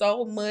wrote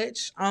so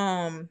much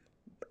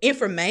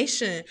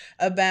information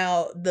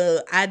about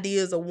the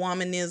ideas of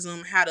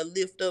womanism, how to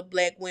lift up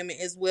black women,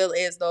 as well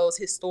as those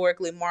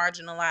historically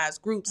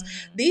marginalized groups.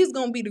 These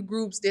gonna be the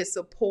groups that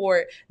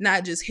support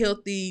not just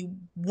healthy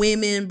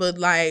women, but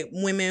like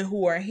women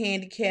who are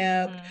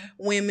handicapped,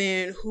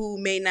 women who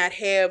may not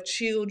have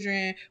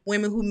children,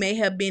 women who may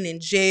have been in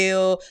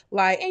jail.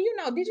 Like, and you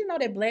know, did you know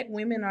that black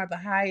women are the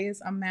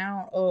highest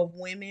amount of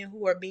women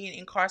who are being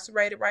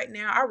incarcerated right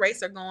now? Our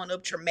rates are going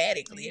up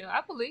dramatically. Yeah, I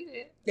believe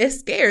it. It's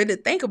scary to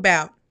think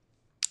about.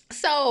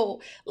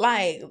 So,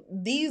 like,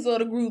 these are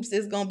the groups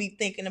that's going to be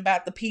thinking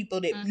about the people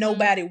that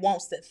nobody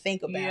wants to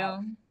think about.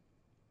 Yeah.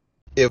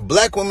 If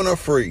black women are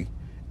free,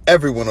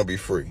 everyone will be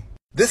free.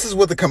 This is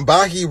what the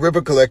Combahee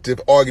River Collective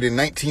argued in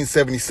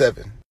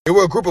 1977. They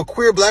were a group of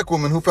queer black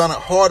women who found it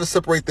hard to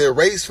separate their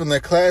race from their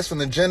class, from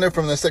their gender,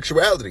 from their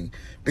sexuality,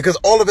 because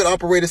all of it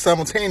operated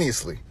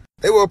simultaneously.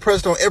 They were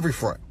oppressed on every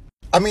front.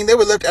 I mean, they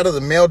were left out of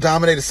the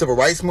male-dominated civil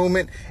rights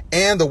movement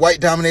and the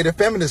white-dominated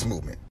feminist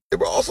movement. They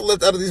were also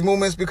left out of these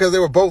movements because they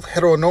were both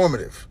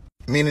heteronormative,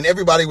 meaning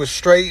everybody was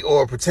straight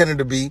or pretended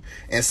to be,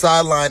 and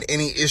sidelined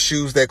any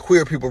issues that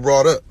queer people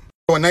brought up.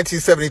 So in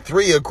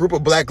 1973, a group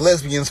of black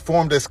lesbians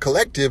formed this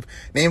collective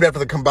named after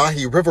the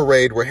Combahee River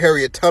Raid, where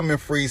Harriet Tubman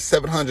freed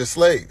 700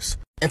 slaves.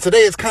 And today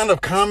it's kind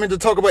of common to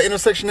talk about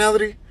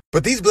intersectionality,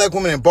 but these black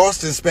women in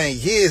Boston spent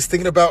years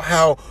thinking about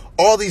how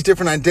all these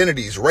different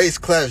identities, race,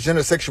 class,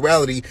 gender,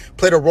 sexuality,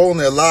 played a role in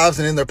their lives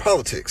and in their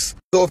politics.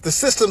 So if the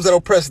systems that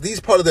oppress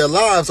these part of their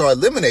lives are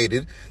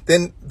eliminated,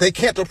 then they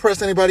can't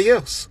oppress anybody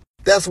else.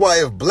 That's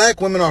why if black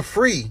women are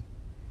free,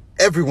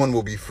 everyone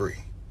will be free.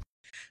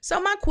 So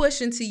my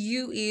question to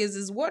you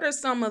is what are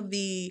some of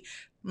the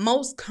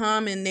most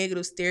common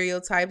negative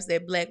stereotypes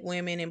that black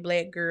women and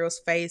black girls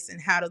face,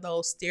 and how do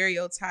those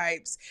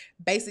stereotypes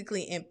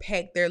basically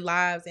impact their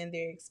lives and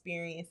their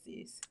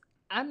experiences?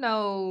 I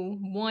know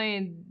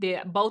one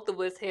that both of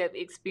us have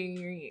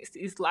experienced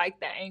is like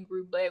the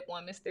angry black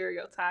woman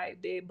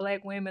stereotype, that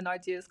black women are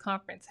just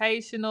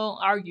confrontational,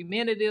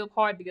 argumentative,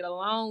 hard to get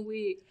along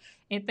with,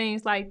 and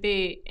things like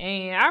that.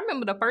 And I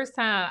remember the first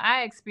time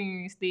I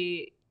experienced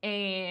it.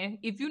 And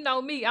if you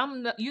know me,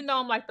 I'm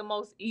like the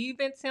most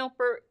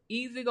even-tempered,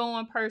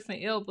 easygoing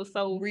person ever.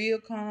 So real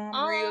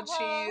calm, real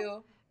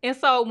chill. And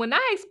so when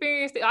I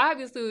experienced it,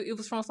 obviously it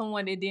was from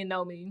someone that didn't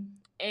know me,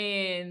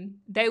 and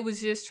they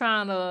was just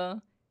trying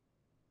to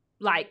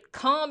like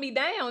calm me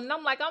down. And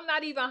I'm like, I'm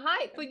not even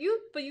hyped for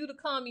you to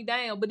calm me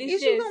down. But it's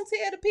is just, you gonna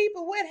tell the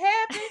people what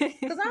happened?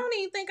 Because I don't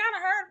even think I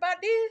done heard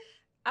about this.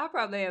 I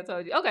probably have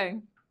told you. Okay,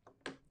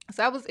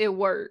 so I was at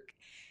work.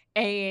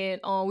 And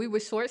we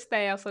were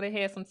short-staffed, so they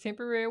had some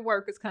temporary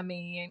workers come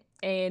in.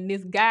 And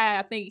this guy,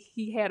 I think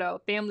he had a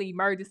family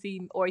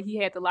emergency, or he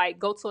had to like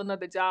go to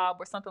another job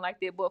or something like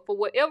that. But for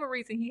whatever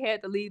reason, he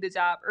had to leave the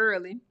job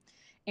early.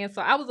 And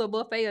so I was a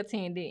buffet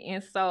attendant.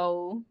 And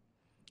so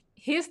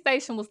his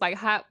station was like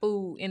hot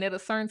food. And at a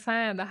certain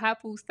time, the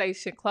hot food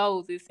station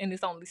closes and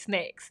it's only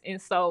snacks.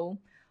 And so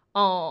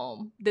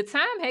the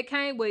time had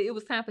came where it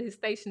was time for his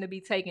station to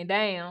be taken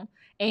down,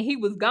 and he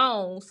was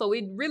gone. So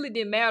it really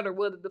didn't matter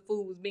whether the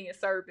food was being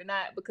served or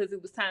not, because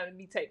it was time to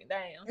be taken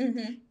down.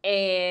 Mm-hmm.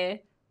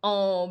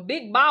 And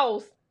Big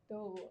Boss,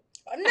 no,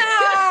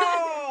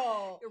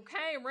 it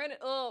came running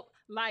up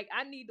like,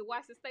 I need to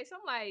watch the station.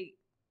 I'm like,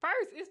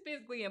 first, it's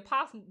physically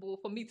impossible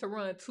for me to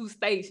run 2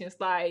 stations.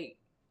 Like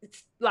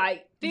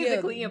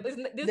physically, this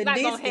not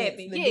gonna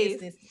happen.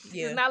 Yes,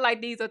 it's not like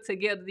these are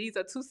together. These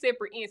are 2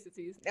 separate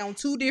entities on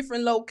 2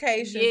 different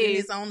locations, and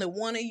it's only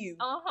one of you.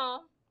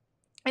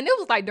 And it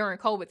was like during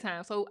COVID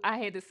time, so I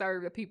had to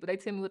serve the people. They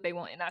tell me what they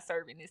want, and I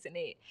serve it, this and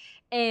that.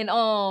 And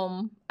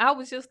I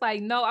was just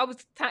like, no. I was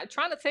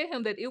trying to tell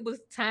him that it was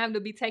time to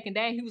be taken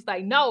down. He was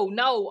like, no,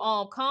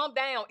 calm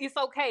down. It's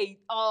okay.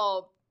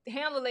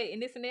 Handle it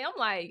and this and that. I'm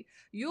like,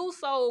 you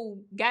so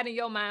got in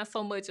your mind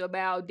so much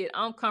about that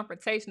I'm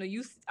confrontational.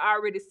 You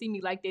already see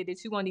me like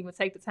that you won't even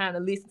take the time to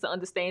listen to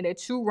understand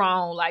that you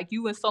wrong. Like,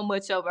 you in so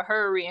much of a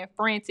hurry and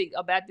frantic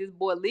about this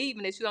boy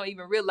leaving that you don't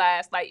even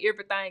realize like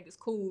everything is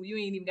cool. You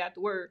ain't even got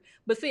the word.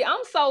 But see,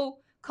 I'm so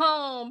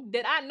calm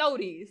that I know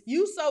this.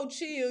 You so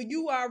chill.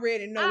 You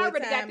already know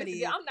what time it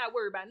is. I'm not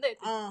worried about nothing.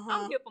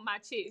 I'm here for my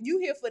chick. You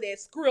here for that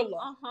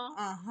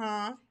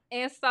Skrilla.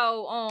 And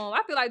so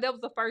I feel like that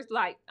was the first,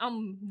 like,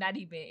 I'm not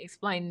even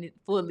explaining it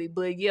fully,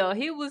 but yeah,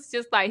 he was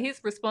just like, his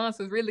response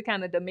was really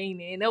kind of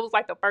demeaning. And that was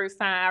like the first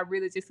time I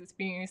really just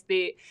experienced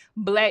that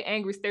black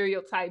angry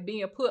stereotype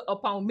being put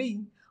upon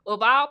me.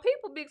 Of all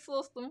people, big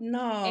sister.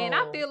 No. And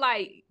I feel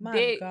like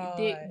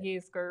that,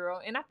 yes, girl.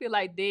 And I feel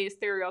like that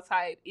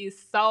stereotype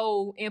is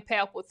so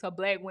impactful to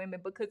black women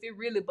because it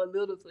really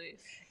belittles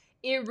us.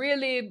 It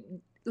really,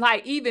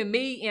 like, even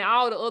me and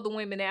all the other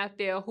women out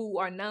there who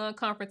are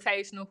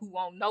non-confrontational, who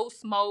want no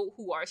smoke,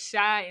 who are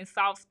shy and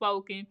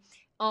soft-spoken,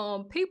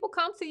 people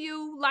come to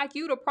you like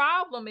you the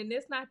problem, and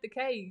that's not the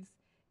case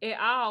at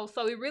all.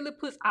 So it really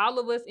puts all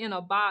of us in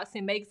a box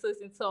and makes us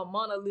into a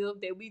monolith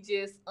that we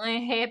just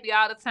unhappy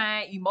all the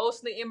time,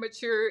 emotionally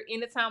immature.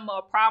 Anytime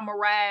a problem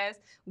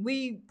arises,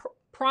 we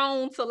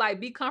prone to like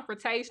be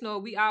confrontational.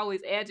 We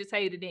always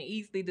agitated and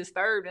easily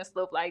disturbed and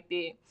stuff like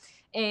that.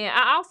 And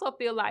I also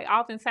feel like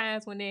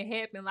oftentimes when that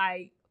happens,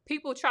 like,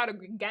 people try to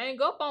gang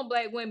up on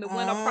black women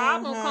when a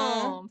problem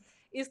comes.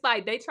 It's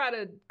like they try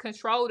to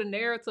control the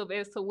narrative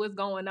as to what's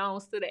going on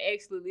instead of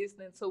actually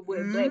listening to what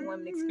black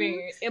women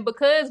experience. And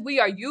because we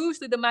are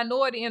usually the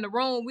minority in the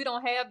room, we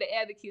don't have the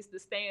advocates to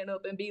stand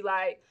up and be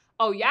like,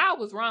 oh, y'all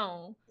was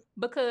wrong.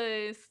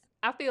 Because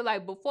I feel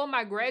like before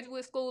my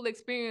graduate school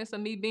experience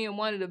of me being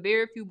one of the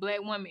very few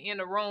black women in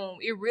the room,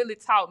 it really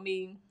taught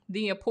me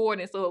the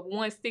importance of,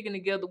 one, sticking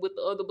together with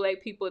the other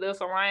black people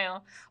that's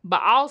around,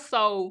 but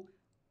also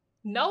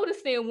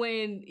noticing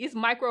when it's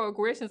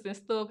microaggressions and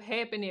stuff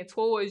happening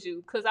towards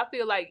you. Because I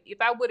feel like if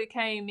I would have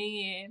came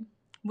in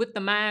with the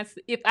mindset,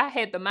 if I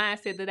had the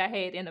mindset that I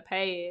had in the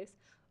past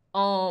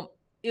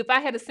If I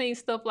had seen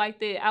stuff like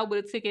that, I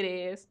would have took it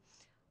as,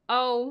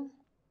 oh,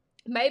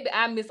 maybe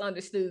I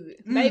misunderstood.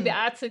 Maybe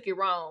I took it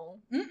wrong.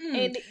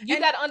 And you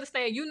got to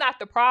understand, you're not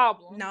the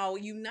problem. No,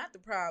 you're not the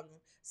problem.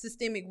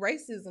 Systemic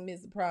racism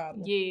is the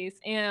problem. Yes.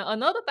 And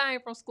another thing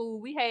from school,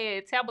 we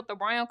had Tabitha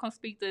Brown come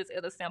speak to us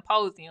at a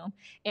symposium.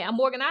 And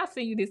Morgan, I'll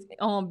send you this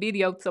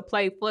video to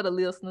play for the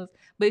listeners.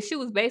 But she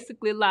was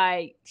basically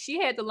like,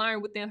 she had to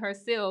learn within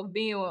herself,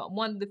 being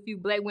one of the few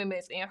Black women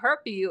in her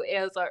field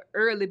as an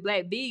early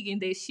Black vegan,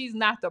 that she's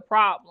not the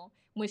problem.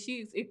 When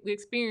she's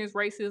experienced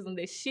racism,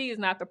 that she is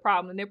not the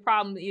problem. The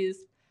problem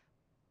is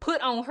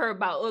put on her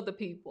by other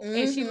people.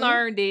 And she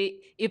learned that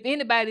if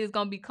anybody is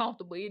going to be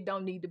comfortable, it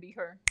don't need to be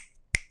her.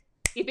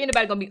 If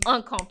anybody's going to be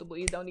uncomfortable,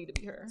 it don't need to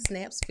be her.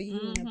 Snaps for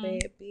you, a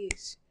bad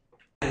bitch.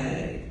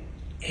 I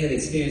have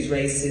experienced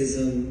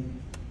racism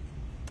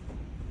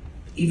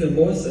even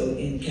more so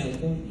in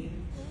California,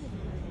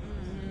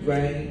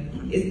 right?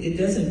 It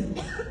doesn't,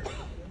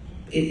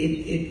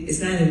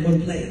 it's not in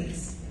one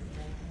place.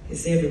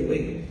 It's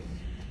everywhere.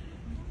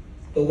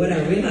 But what I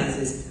realize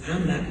is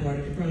I'm not part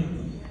of the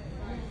problem.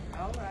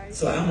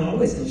 So I'm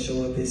always going to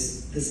show up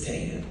as this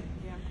tab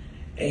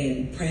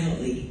and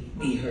proudly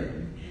be her.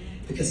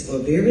 Because for a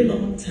very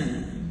long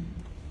time,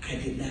 I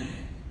did not.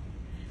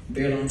 A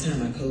very long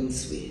time, I code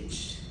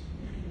switched.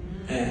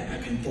 I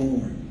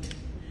conformed.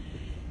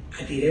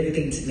 I did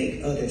everything to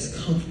make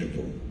others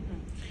comfortable.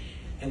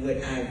 And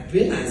what I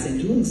realized in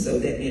doing so,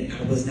 that meant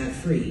I was not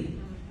free.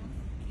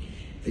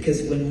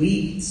 Because when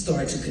we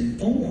start to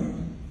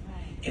conform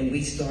and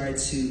we start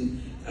to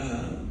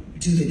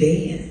do the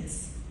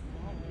dance,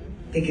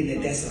 thinking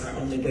that that's our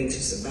only way to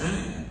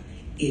survive,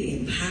 it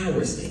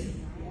empowers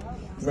them,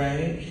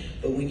 right?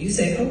 But when you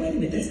say, oh, wait a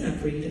minute, that's not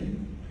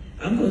freedom.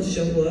 I'm going to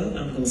show up,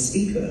 I'm going to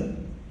speak up,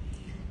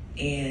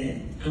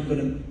 and I'm going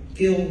to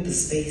fill the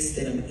space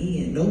that I'm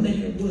in, no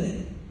matter what.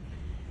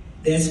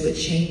 That's what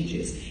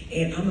changes.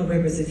 And I'm a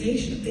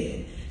representation of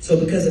that. So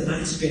because of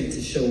my strength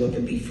to show up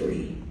and be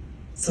free,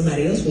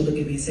 somebody else will look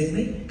at me and say,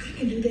 wait, I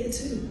can do that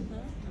too.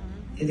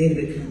 And then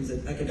it becomes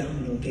like a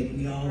domino thing.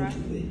 We all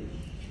do it.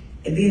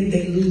 And then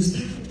they lose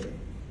power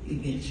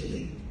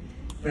eventually.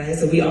 Right?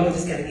 So we all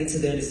just got to get to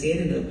the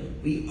understanding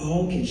of we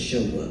all can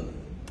show up.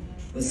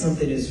 When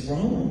something is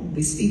wrong,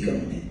 we speak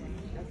on it.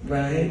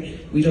 Right?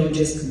 We don't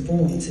just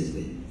conform to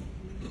it.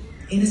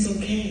 And it's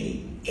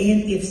okay.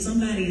 And if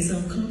somebody is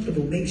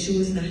uncomfortable, make sure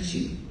it's not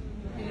you.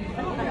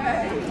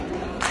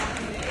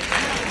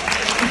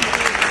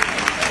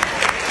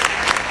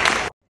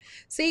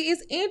 See,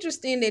 it's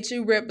interesting that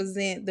you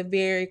represent the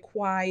very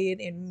quiet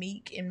and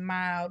meek and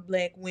mild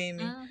Black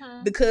women,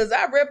 because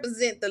I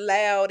represent the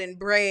loud and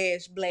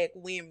brash Black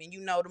women.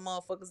 You know, the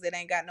motherfuckers that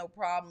ain't got no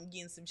problem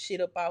getting some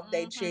shit up off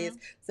their chest,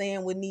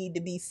 saying what need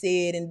to be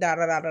said and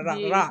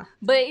da-da-da-da-da-da.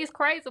 But it's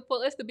crazy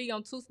for us to be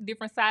on two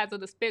different sides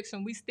of the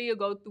spectrum. We still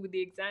go through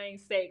the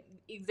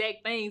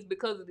exact things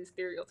because of this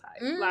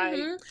stereotype. Like,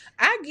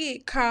 I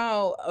get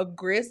called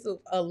aggressive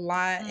a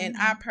lot, and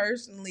I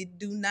personally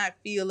do not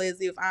feel as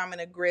if I'm an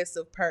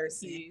aggressive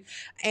person.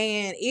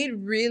 And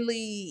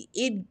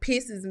it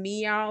pisses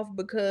me off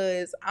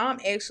because I'm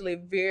actually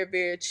very,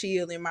 very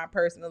chill in my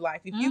personal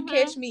life. If you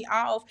catch me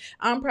off,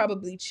 I'm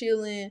probably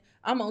chilling,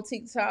 I'm on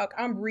TikTok,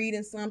 I'm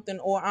reading something,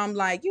 or I'm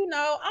like, you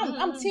know,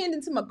 I'm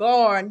tending to my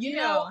garden, you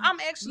know, I'm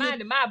actually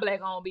minding my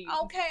Black owned business.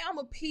 Okay,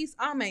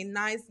 I'm a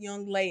nice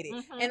young lady.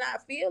 And I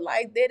feel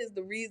like that is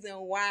the reason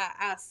why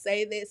I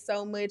say that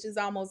so much. It's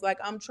almost like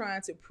I'm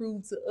trying to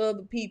prove to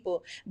other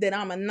people that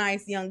I'm a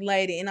nice young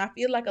lady. And I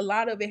feel like a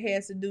lot of it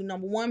has to do,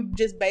 number one,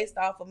 just based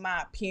off of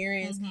my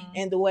appearance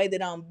and the way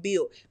that I'm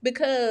built.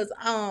 Because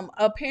I'm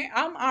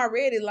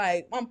already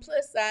like, I'm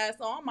plus size,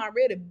 so I'm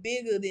already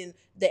bigger than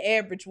the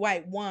average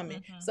white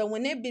woman. So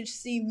when that bitch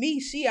see me,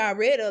 she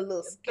already a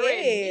little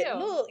scared.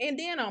 Look, and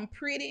then I'm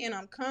pretty and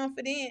I'm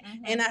confident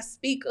and I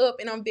speak up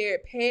and I'm very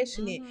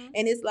passionate.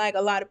 And it's like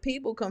a lot of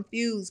people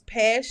confuse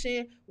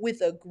passion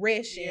with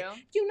aggression.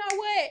 You know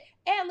what,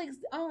 Alex?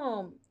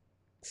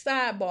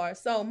 Sidebar.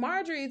 So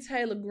Marjorie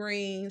Taylor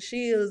Greene,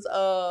 she is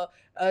a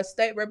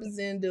state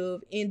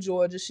representative in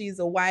Georgia. She's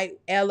a white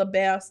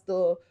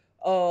alabaster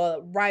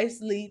rice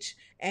leech,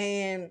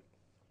 and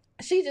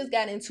she just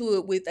got into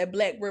it with a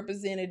Black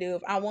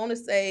representative. I want to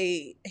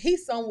say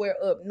he's somewhere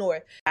up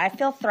north. I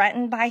feel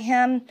threatened by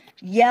him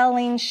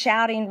yelling,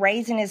 shouting,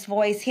 raising his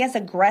voice. He has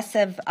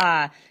aggressive,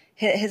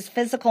 his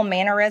physical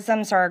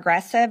mannerisms are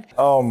aggressive.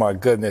 Oh my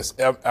goodness.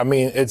 I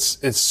mean,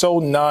 it's so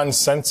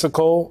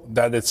nonsensical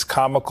that it's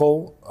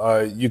comical.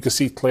 You can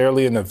see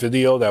clearly in the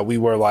video that we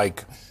were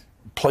like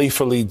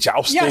playfully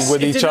jousting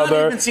with each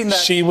other.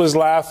 She was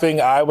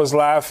laughing, I was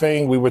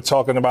laughing. We were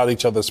talking about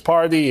each other's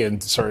party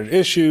and certain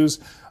issues.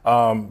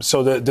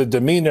 So the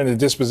demeanor and the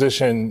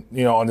disposition,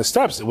 you know, on the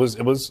steps, it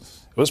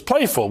was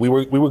playful. We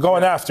were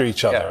going after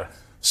each other.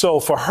 So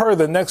for her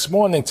the next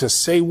morning to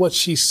say what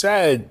she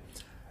said,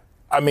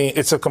 I mean,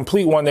 it's a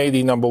complete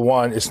 180, number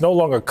one. It's no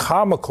longer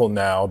comical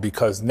now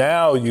because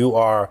now you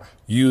are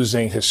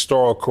using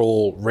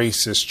historical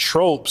racist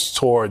tropes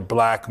toward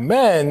Black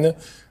men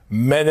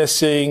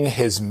menacing,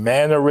 his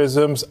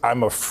mannerisms.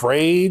 I'm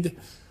afraid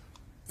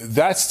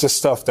that's the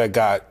stuff that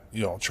got,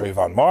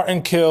 Trayvon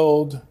Martin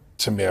killed,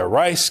 Tamir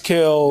Rice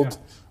killed,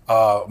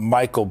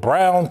 Michael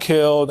Brown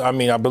killed. I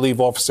mean, I believe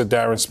Officer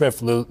Darren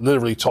Smith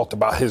literally talked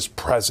about his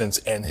presence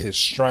and his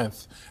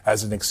strength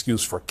as an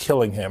excuse for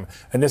killing him.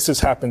 And this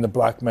has happened to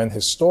black men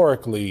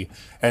historically.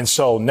 And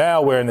so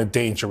now we're in a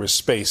dangerous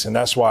space. And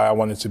that's why I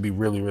wanted to be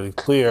really, really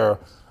clear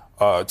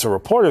to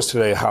reporters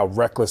today how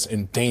reckless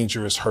and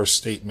dangerous her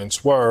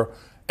statements were.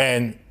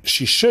 And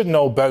she should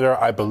know better.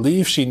 I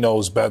believe she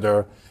knows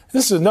better.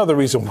 This is another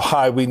reason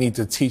why we need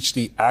to teach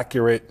the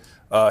accurate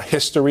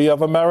history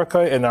of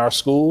America in our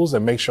schools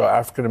and make sure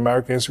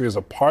African-American history is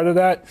a part of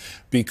that,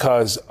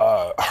 because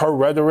her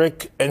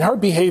rhetoric and her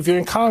behavior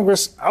in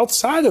Congress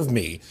outside of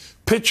me,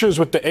 pictures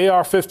with the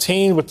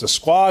AR-15 with the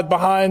squad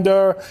behind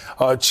her,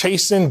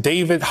 chasing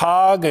David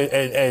Hogg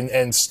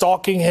and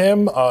stalking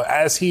him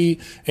as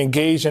he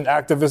engaged in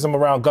activism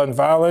around gun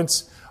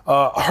violence.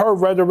 Her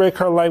rhetoric,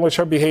 her language,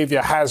 her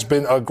behavior has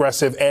been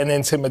aggressive and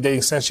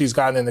intimidating since she's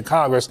gotten into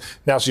Congress.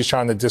 Now she's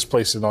trying to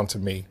displace it onto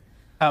me.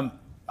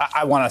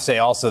 I want to say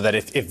also that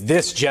if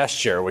this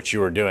gesture, which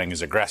you were doing,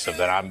 is aggressive,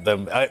 then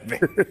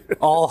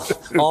all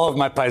of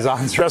my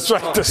paisans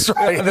that's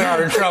right. They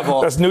are in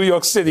trouble. That's New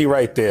York City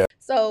right there.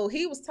 So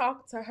he was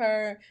talking to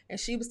her and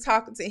she was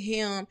talking to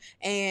him,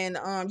 and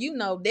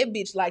that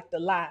bitch like to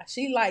lie.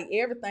 She like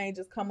everything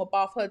just come up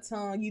off her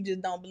tongue. You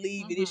just don't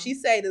believe it. If she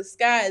say the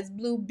sky is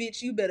blue,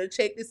 bitch, you better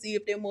check to see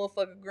if that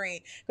motherfucker green,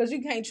 because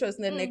you can't trust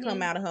nothing that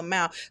come out of her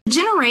mouth.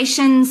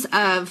 Generations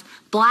of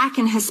black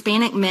and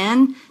Hispanic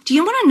men, do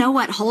you want to know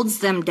what holds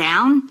them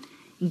down?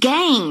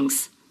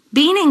 Gangs.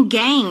 Being in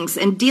gangs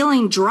and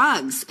dealing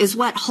drugs is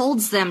what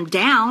holds them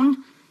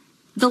down.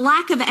 The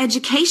lack of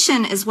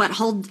education is what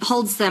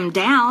holds them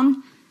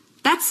down.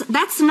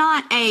 That's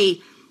not a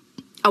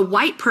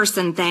white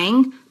person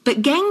thing,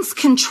 but gangs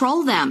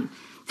control them.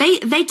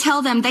 They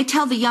tell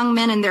the young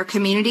men in their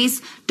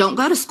communities, don't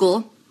go to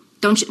school.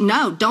 Don't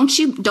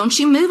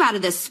you move out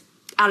of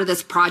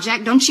this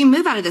project. Don't you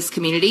move out of this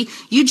community.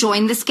 You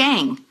join this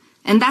gang.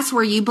 And that's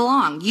where you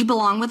belong. You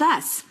belong with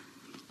us.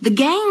 The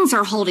gangs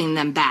are holding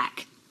them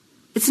back.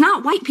 It's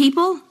not white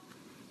people.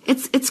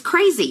 It's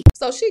crazy.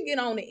 So she get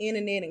on the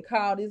internet and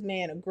call this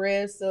man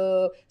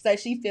aggressive, say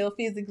she feel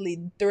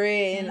physically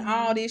threatened,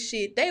 all this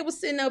shit. They was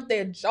sitting up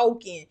there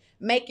joking,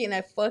 making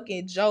a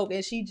fucking joke,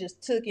 and she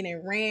just took it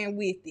and ran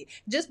with it.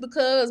 Just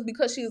because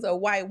she was a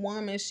white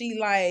woman, she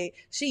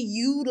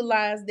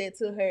utilized that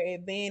to her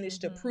advantage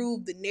to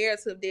prove the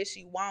narrative that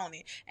she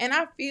wanted. And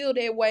I feel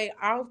that way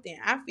often.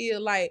 I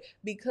feel like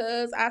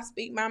because I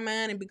speak my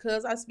mind and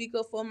because I speak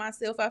up for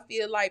myself, I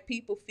feel like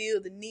people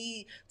feel the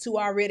need to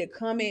already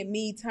come at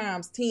me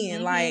times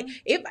 10. Like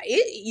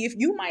if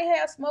you might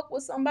have smoke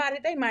with somebody,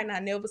 they might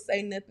not never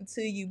say nothing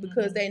to you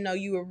because they know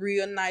you a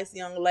real nice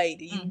young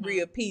lady, you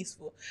real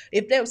peaceful.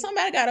 If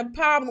somebody got a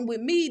problem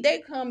with me, they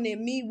coming at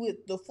me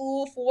with the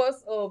full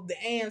force of the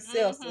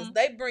ancestors.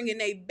 They bringing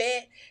their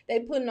bat,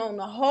 they putting on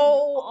the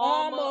whole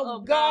armor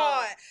of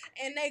God,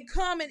 and they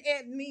coming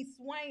at me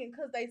swinging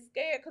because they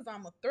scared because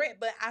I'm a threat.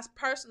 But I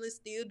personally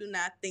still do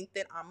not think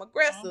that I'm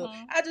aggressive.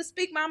 I just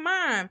speak my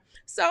mind.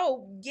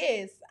 So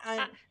yes,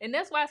 and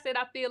that's why I said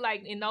I feel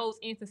like in those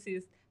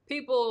instances,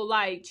 people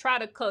like try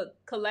to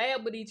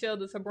collab with each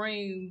other to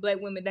bring black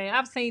women down.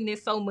 I've seen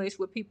this so much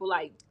where people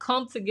like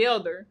come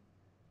together.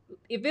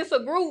 If it's a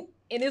group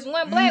and it's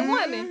one black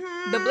woman,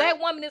 the black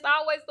woman is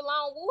always the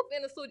lone wolf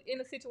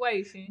in a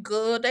situation.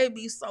 Good, they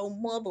be so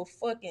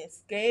motherfucking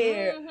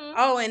scared.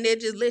 Oh, and they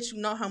just let you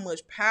know how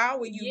much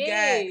power you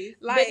got.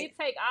 Like, but it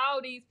take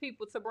all these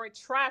people to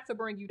try to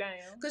bring you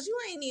down. Cause you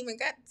ain't even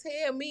got to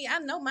tell me. I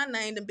know my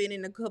name done been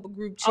in a couple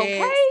group chats.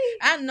 Okay.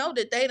 I know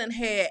that they done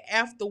had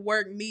after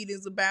work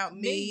meetings about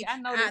me. I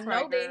know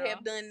they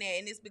have done that,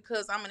 and it's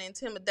because I'm an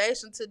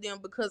intimidation to them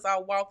because I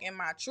walk in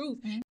my truth.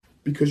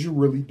 Because you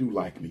really do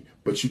like me,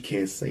 but you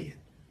can't say it.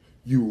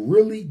 You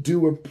really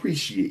do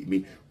appreciate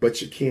me,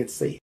 but you can't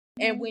say it.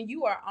 And when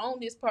you are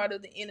on this part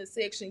of the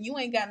intersection, you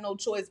ain't got no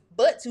choice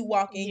but to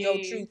walk in your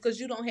truth,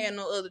 because you don't have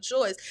no other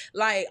choice.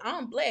 Like,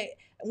 I'm black.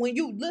 When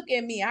you look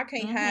at me, I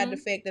can't hide the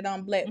fact that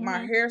I'm black. My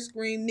hair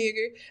scream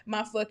nigger.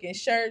 My fucking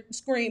shirt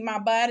scream. My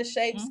body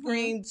shape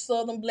scream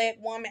Southern black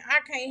woman.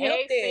 I can't help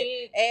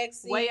that.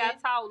 Accent. Way I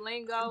talk,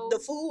 lingo. The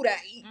food I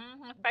eat.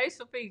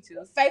 Facial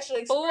features. Facial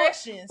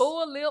expressions.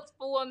 Full lips,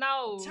 full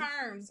nose.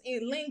 Terms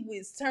in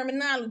linguists,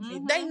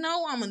 terminology. They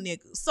know I'm a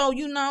nigga. So, I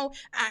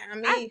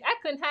mean. I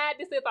couldn't hide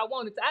this if I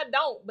wanted to. I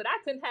don't, but I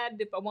couldn't hide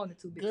it if I wanted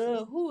to.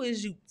 Girl, who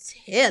is you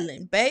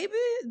telling, baby?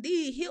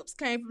 These hips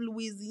came from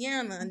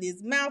Louisiana and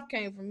this mouth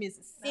came from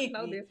Mississippi. I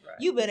know that's right.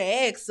 You better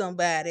ask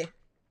somebody.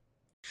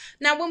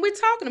 Now, when we're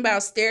talking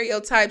about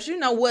stereotypes,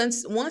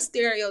 one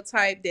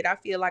stereotype that I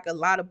feel like a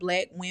lot of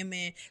black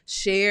women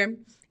share.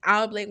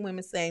 All black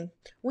women say,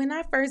 when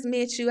I first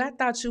met you, I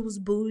thought you was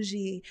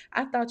bougie.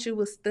 I thought you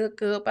was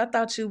stuck up. I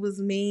thought you was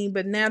mean.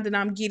 But now that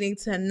I'm getting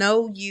to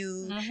know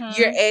you,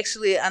 you're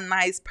actually a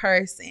nice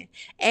person.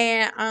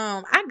 And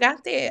I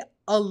got that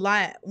a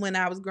lot when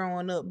I was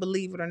growing up,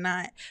 believe it or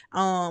not.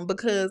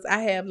 Because I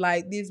have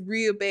like this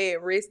real bad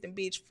resting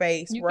bitch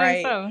face, You right?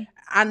 think so?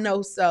 I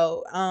know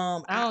so.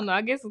 I don't know.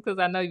 I guess it's because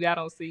I know you. I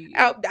don't see it.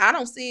 I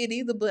don't see it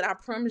either, but I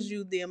promise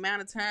you the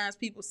amount of times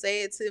people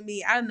say it to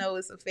me, I know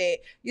it's a fact.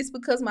 It's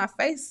because my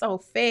face so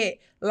fat,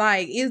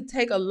 like it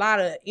take a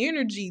lot of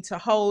energy to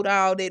hold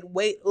all that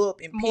weight up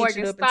and pinch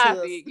Morgan, it up stop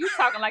into it. You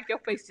talking like your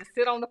face just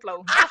sit on the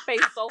floor. My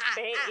face so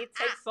fat, it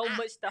takes so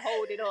much to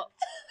hold it up.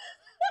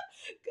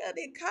 God,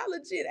 that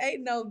collagen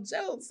ain't no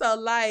joke. So,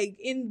 like,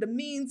 in the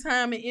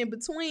meantime and in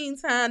between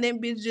time,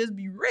 that bitch just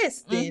be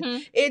resting.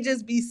 Mhm. It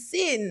just be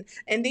sitting.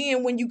 And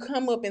then when you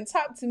come up and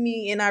talk to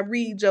me and I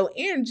read your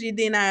energy,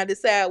 then I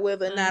decide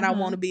whether or not I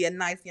want to be a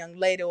nice young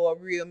lady or a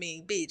real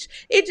mean bitch.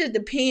 It just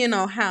depends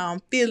on how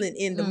I'm feeling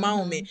in the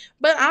moment.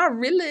 But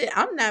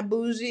I'm not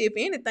bougie. If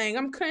anything,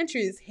 I'm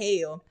country as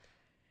hell.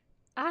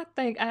 I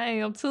think I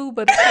am too,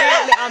 but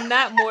apparently I'm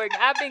not, Morgan.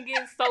 I've been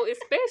getting so,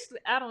 especially,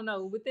 I don't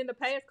know, within the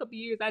past couple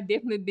years, I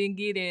definitely been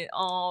getting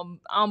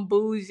I'm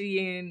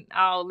bougie and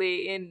all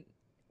that, and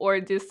or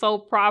just so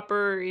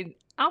proper, and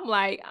I'm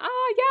like,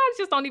 oh, y'all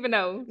just don't even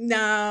know.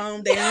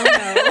 No, they don't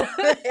know.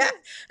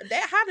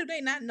 How do they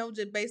not know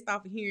just based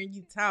off of hearing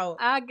you talk?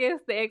 I guess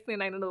the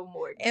accent ain't a little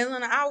more. And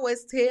when I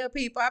always tell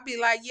people, I be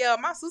like, yeah,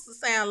 my sister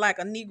sound like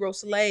a Negro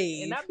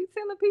slave. And I be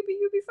telling people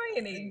you be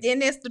saying it.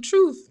 And that's the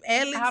truth,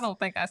 Alex. I don't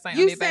think I sound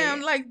You that bad.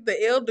 sound like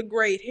the elder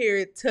great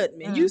Harriet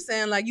Tubman. You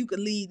sound like you could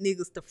lead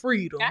niggas to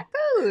freedom. I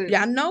could.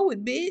 Yeah, I know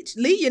it, bitch.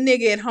 Leave your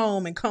nigga at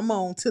home and come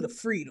on to the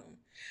freedom.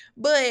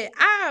 But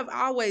I've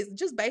always,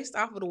 just based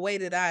off of the way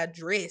that I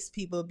address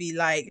people, be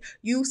like,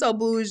 you so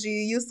bougie,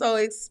 you so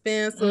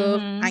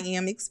expensive. I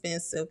am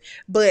expensive.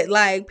 But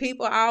like,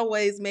 people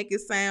always make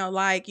it sound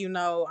like, you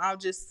know, I'm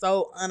just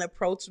so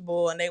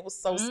unapproachable and they were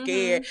so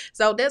scared.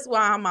 So that's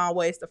why I'm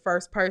always the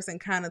first person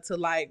kind of to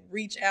like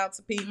reach out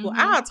to people.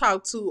 I'll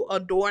talk to a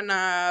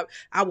doorknob.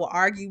 I will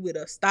argue with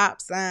a stop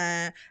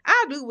sign.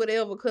 I'll do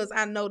whatever because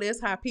I know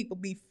that's how people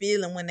be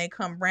feeling when they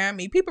come around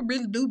me. People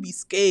really do be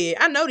scared.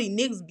 I know these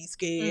niggas be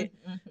scared.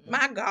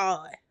 My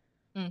God.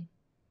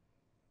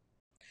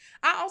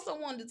 I also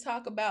wanted to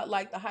talk about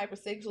like the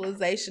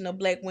hypersexualization of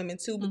Black women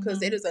too,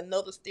 because it is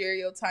another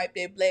stereotype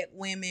that Black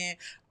women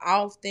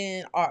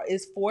often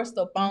is forced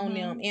upon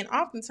them, and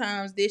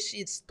oftentimes this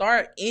shit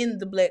start in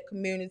the Black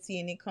community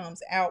and it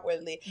comes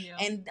outwardly.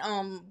 And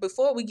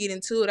before we get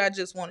into it, I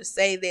just want to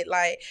say that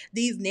like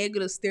these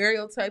negative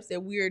stereotypes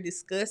that we are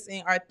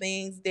discussing are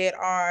things that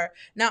are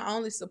not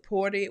only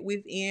supported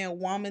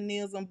within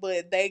womanism,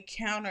 but they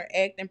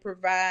counteract and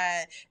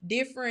provide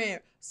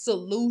different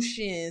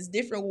solutions,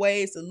 different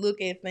ways to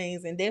look at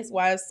things, and that's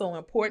why it's so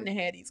important to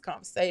have these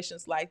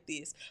conversations like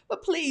this.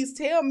 But please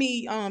tell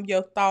me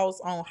your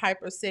thoughts on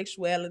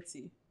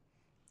hypersexuality.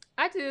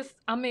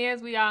 I mean,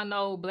 as we all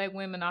know, Black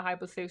women are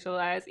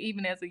hypersexualized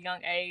even as a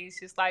young age,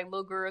 just like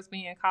little girls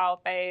being called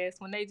fast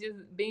when they just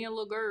being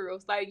little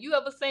girls. Like, you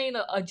ever seen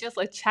just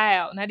a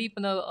child, not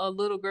even a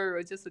little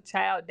girl, just a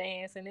child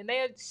dancing, and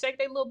they shake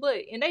their little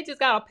butt and they just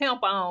got a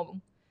pimp on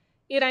them.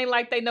 It ain't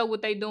like they know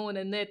what they doing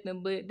or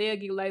nothing, but they'll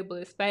get labeled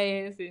as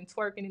fast and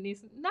twerking and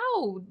this.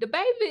 No, the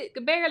baby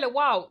can barely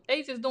walk.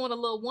 They just doing a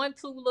little 1-2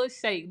 little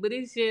shake, but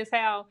it's just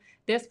how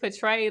that's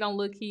portrayed on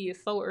little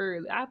kids so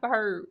early. I've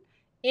heard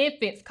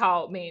infants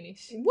called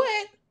mannish.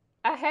 What?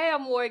 I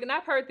have, Morgan.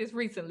 I've heard this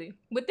recently,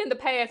 within the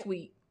past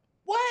week.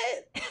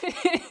 What?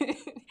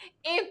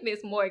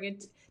 Infants, Morgan.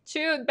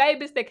 Children,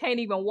 babies that can't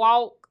even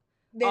walk.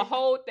 A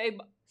whole they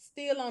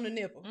still on the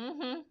nipple.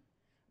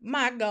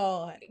 My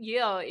God.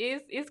 Yeah,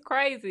 it's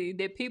crazy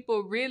that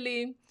people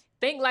really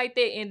think like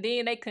that, and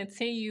then they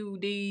continue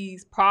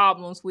these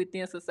problems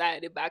within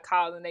society by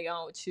calling their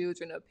own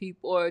children or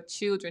people or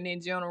children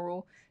in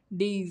general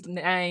these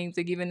names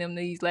and giving them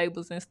these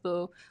labels and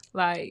stuff.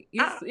 Like,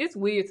 it's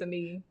weird to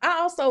me. I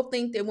also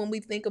think that when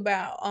we think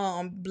about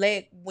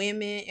Black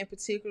women and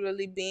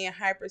particularly being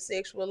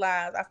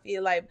hypersexualized, I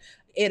feel like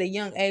at a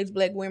young age,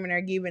 Black women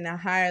are given a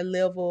higher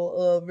level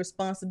of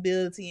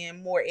responsibility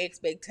and more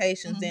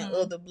expectations than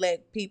other Black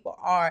people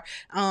are.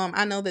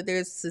 I know that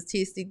there's a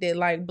statistic that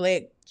like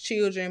Black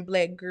children,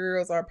 Black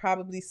girls are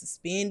probably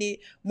suspended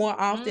more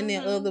often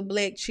than other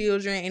Black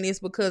children, and it's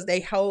because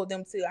they hold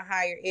them to a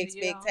higher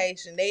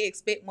expectation. They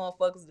expect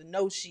motherfuckers to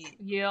know shit.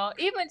 Yeah,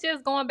 even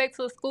just going back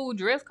to a school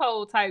dress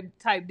code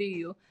type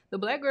deal. The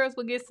Black girls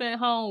would get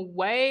sent home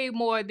way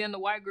more than the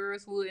white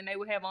girls would, and they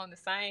would have on the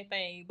same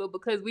thing. But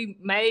because we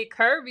made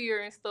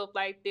curvier and stuff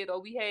like that,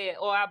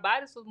 or our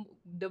bodies would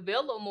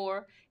develop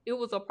more, it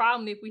was a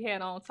problem if we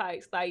had on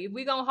tights. Like, if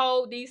we gonna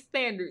hold these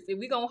standards, if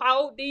we gonna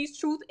hold these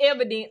truth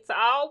evidence to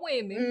all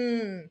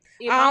women,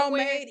 all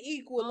made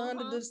equal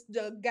under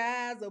the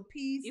guise of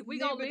peace. If we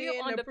gonna live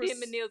under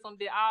feminism,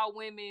 that all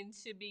women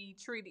should be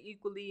treated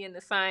equally and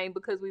the same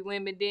because we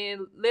women,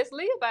 then let's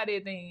live by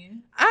that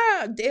then.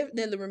 I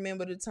definitely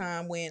remember the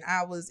time when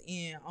I was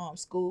in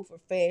school for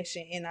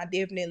fashion, and I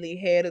definitely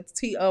had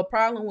a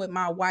problem with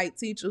my white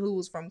teacher who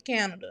was from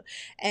Canada,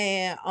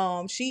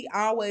 and she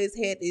always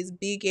had this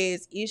big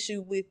ass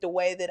issue with the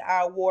way that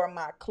I wore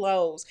my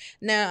clothes.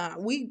 Now,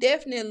 we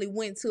definitely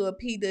went to a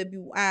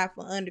PWI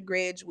for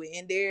undergraduate,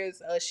 and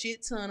there's a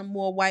shit ton of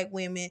more white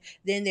women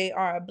than there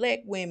are black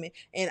women.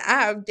 And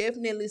I've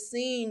definitely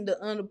seen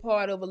the under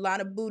part of a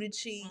lot of booty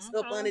cheeks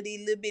up under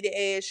these little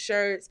bitty ass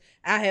shirts.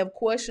 I have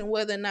questioned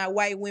whether or not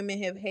white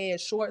women have had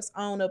shorts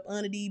on up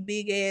under these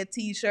big ass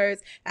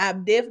t-shirts.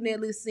 I've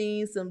definitely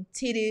seen some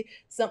titty,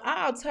 some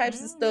all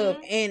types of stuff.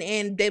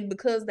 And they,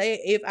 because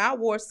if I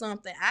wore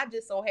something, I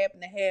just so happen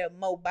to have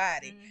more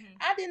body.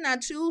 I did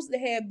not choose to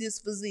have this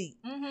physique.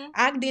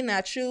 I did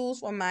not choose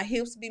for my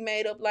hips to be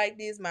made up like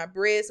this, my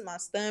breasts, my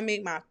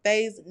stomach, my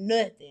face,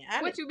 nothing.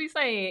 What you be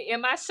saying?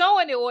 Am I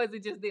showing it or is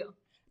it just there?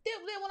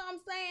 That's what I'm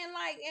saying.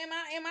 Like,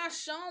 am I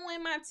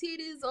showing my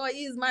titties, or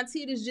is my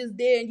titties just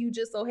there and you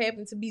just so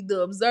happen to be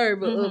the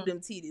observer of them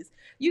titties?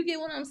 You get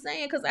what I'm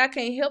saying? Because I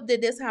can't help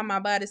that. That's how my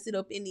body sit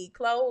up in these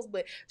clothes.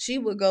 But she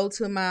would go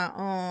to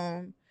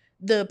my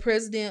the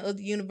president of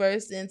the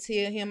university and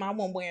tell him I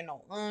wasn't wearing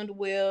no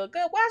underwear.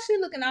 God, why she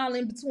looking all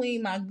in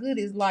between my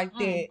goodies like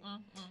that?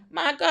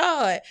 My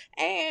God.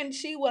 And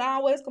she would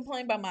always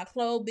complain about my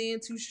clothes being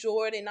too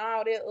short and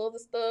all that other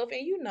stuff.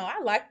 And you know,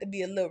 I like to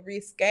be a little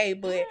risque,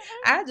 but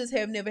I just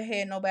have never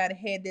had nobody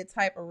had that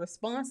type of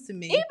response to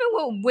me.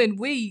 Even when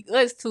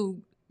us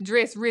two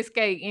dress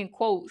risque in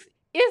quotes,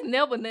 it's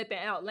never nothing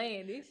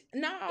outlandish.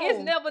 No. It's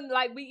never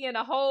like we in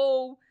a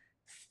whole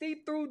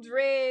see-through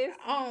dress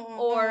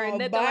or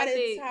nothing body like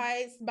that.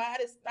 tights,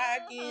 body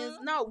stockings.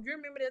 No, you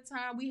remember that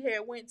time we had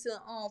went to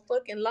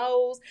fucking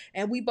Lowe's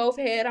and we both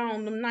had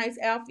on them nice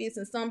outfits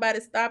and somebody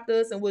stopped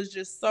us and was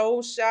just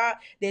so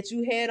shocked that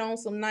you had on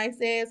some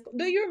nice ass.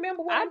 Do you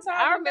remember what I'm talking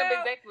about? I remember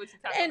exactly what you're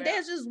talking about. And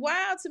that's just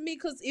wild to me,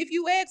 because if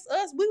you ask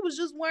us, we was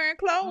just wearing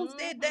clothes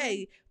that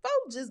day.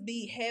 Folks just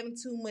be having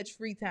too much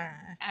free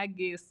time. I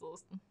guess so.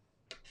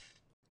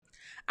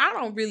 I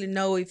don't really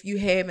know if you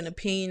have an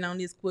opinion on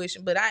this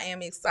question, but I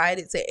am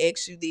excited to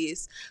ask you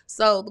this.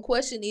 So the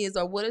question is,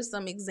 what are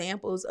some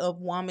examples of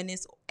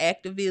womanist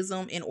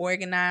activism and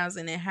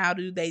organizing, and how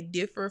do they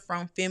differ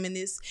from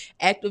feminist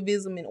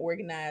activism and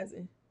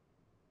organizing?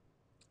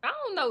 I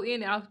don't know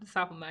any off the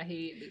top of my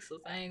head, so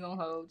I ain't gonna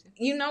hold you.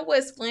 You know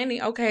what's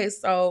funny? Okay,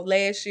 so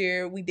last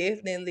year we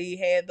definitely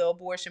had the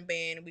abortion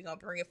ban, and we're gonna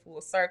bring it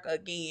full circle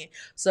again.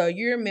 So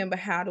you remember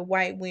how the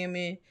white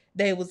women,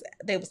 they was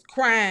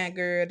crying,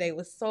 girl. They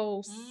was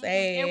so sad.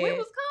 And we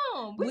was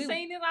calm. We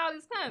seen this all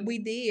this time. We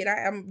did.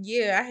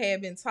 I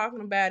had been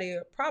talking about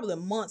it probably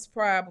months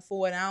prior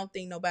before, and I don't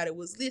think nobody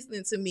was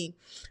listening to me.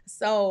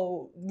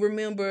 So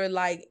remember,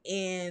 like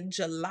in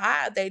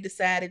July, they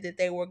decided that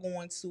they were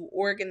going to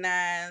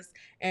organize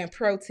and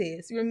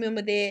protest. You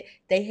remember that?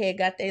 They had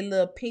got their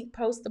little pink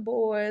poster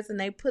boards and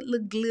they put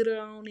little glitter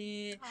on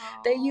it.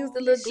 They used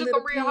the little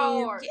glitter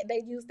pens. Yeah,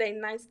 they used their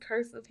nice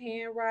cursive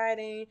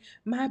handwriting.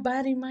 My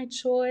body, my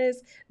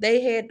choice.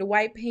 They had the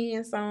white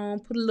pants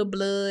on, put a little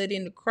blood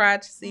in the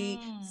crotch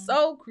seat.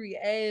 So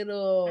creative.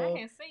 I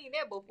ain't seen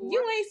that before. You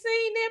ain't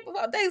seen that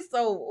before? They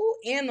so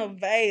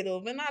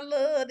innovative. And I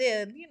love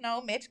that,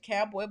 match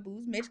cowboy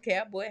boots, match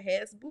cowboy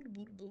hats, boo.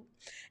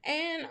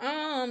 And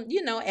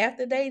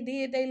after they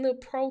did their little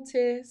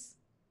protest,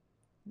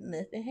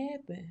 nothing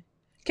happened.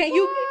 Can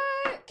you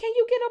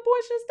get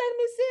abortion in the state of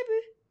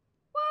Mississippi?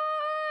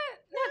 What?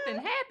 Nothing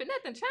happened.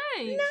 Nothing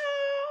changed. No.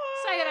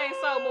 Say it ain't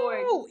so,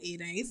 boy. Oh,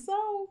 it ain't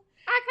so.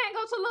 I can't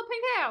go to Little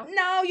Pink House.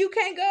 No, you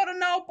can't go to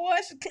no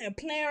abortion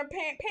Planned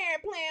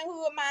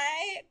Parenthood,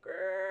 my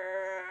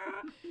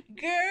girl.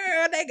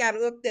 Girl, they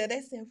got up there.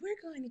 They said, we're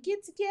going to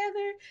get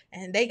together.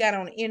 And they got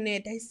on the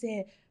internet. They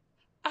said,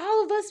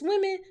 all of us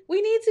women,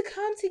 we need to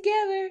come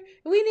together.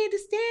 We need to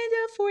stand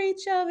up for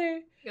each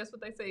other. That's what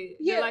they said.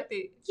 Yeah. They like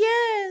that.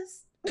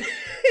 Yes.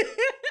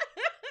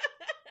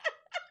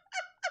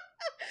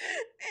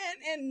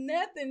 and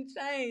nothing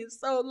changed.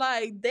 So,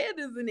 like, that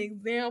is an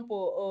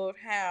example of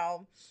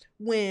how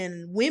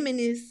when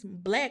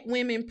black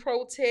women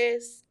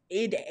protest,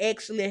 it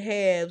actually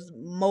has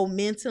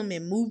momentum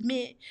and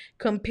movement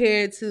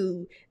compared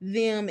to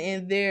them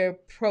and their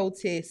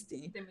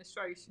protesting.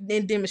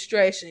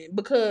 Demonstration.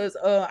 Because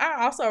I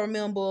also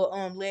remember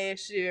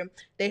last year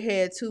they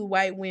had two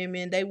white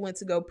women. They went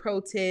to go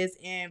protest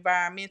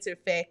environmental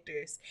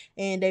factors.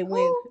 And they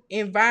went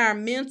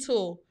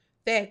environmental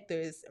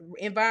racism.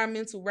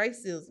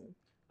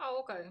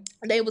 Oh, okay.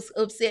 They was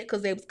upset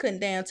because they was cutting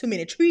down too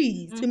many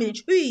trees.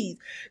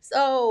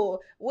 So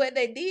what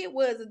they did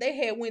was they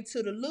had went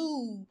to the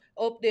Louvre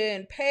up there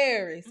in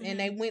Paris, and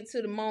they went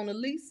to the Mona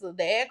Lisa,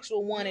 the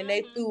actual one, and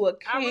they threw a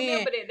can. I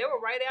remember that. They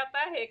were right after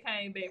I had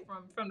came back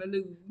from the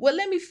Louvre. Well,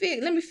 let me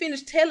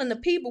finish telling the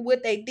people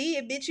what they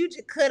did, bitch. You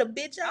just cut a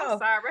bitch off. I'm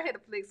sorry, I had to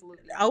flex a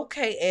little bit.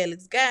 Okay,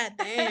 Alex,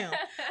 goddamn.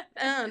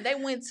 They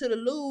went to the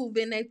Louvre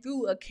and they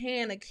threw a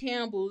can of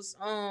Campbell's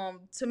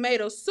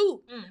tomato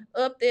soup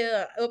up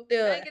there. I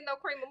ain't get no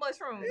cream of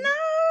mushroom. No, it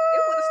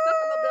would have stuck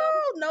a little bit.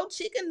 No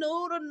chicken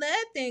noodle,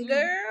 nothing,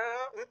 girl.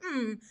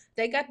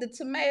 They got the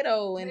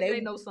tomato, and they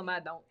know some I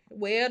don't.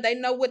 Well, they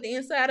know what the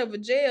inside of a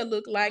jail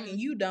look like, and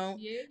you don't.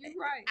 Yeah, you're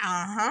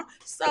right.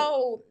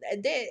 So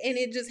and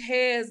it just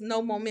has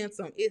no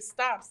momentum. It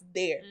stops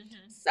there.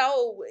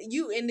 So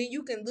then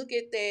you can look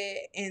at that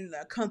and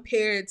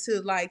compare it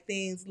to like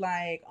things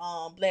like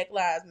Black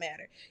Lives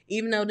Matter.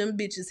 Even though them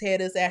bitches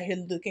had us out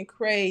here looking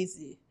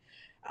crazy.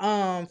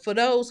 For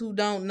those who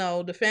don't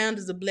know, the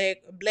founders of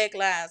Black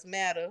Lives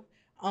Matter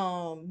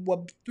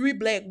were 3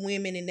 Black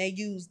women, and they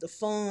used the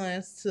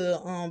funds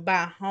to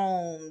buy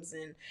homes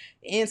and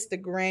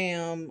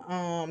Instagram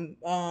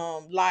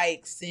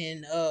likes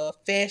and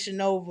Fashion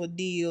Nova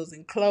deals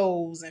and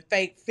clothes and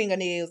fake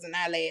fingernails and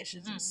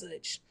eyelashes and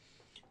such.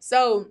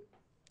 So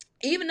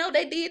even though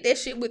they did that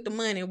shit with the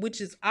money,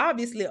 which is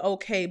obviously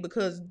okay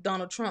because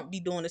Donald Trump be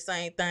doing the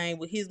same thing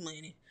with his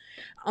money,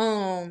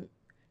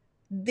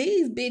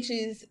 these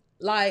bitches,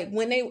 like,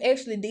 when they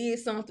actually did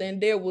something,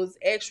 there was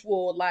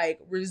actual, like,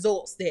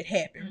 results that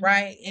happened,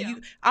 right? And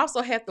you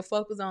also have to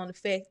focus on the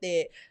fact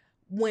that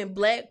when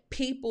Black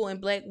people and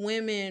Black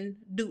women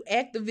do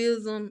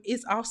activism,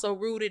 it's also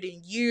rooted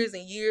in years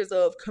and years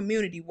of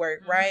community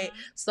work, right?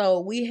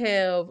 So we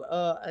have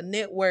a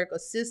network, a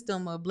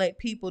system of Black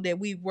people that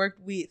we've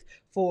worked with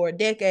for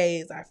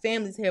decades. Our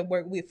families have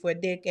worked with for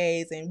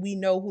decades, and we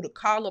know who to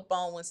call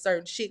upon when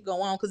certain shit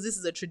go on, because this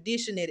is a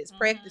tradition that is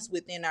practiced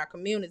within our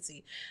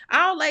community.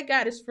 All they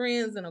got is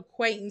friends and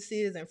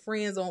acquaintances and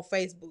friends on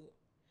Facebook.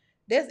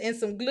 That's and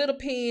some glitter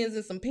pens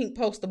and some pink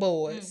poster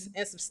boards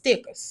and some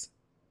stickers.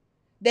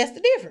 That's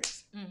the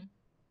difference.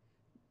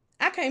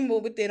 I came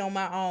up with that on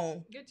my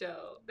own. Good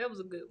job. That was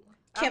a good one.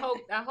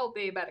 I hope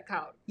everybody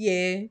caught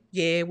it.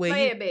 Yeah. Well,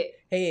 play it back.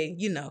 Hey,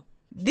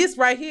 this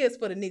right here is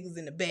for the niggas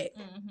in the back.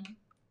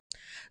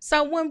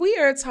 So when we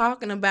are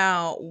talking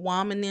about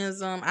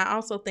womanism, I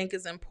also think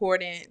it's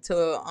important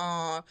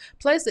to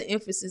place an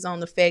emphasis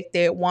on the fact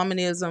that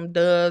womanism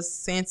does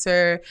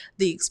center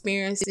the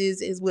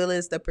experiences as well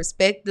as the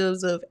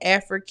perspectives of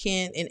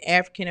African and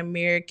African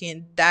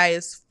American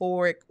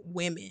diasporic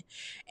women.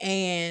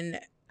 And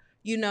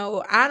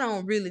I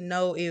don't really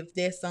know if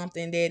that's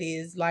something that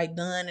is like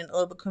done in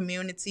other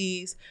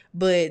communities,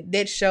 but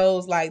that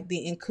shows like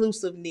the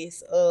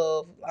inclusiveness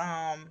of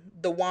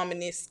the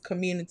womanist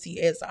community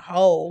as a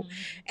whole.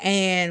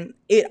 And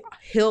it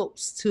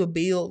helps to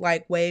build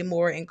like way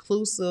more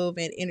inclusive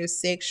and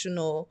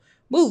intersectional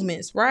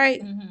movements,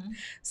 right?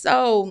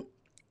 So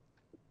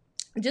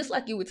just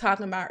like you were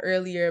talking about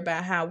earlier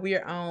about how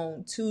we're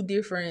on 2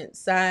 different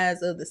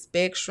sides of the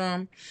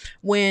spectrum,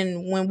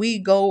 when we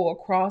go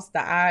across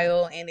the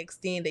aisle and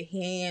extend a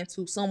hand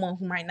to someone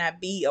who might not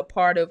be a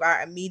part of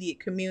our immediate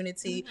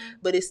community,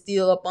 but is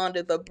still up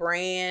under the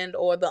brand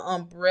or the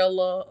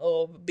umbrella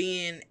of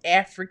being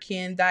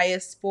African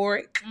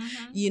diasporic,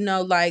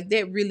 like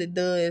that really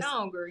does. I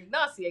don't agree.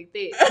 Enunciate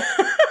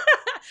that.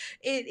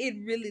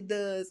 It really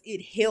does.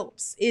 It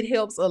helps. It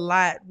helps a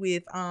lot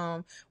with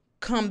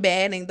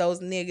combating those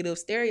negative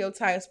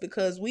stereotypes,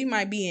 because we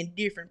might be in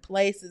different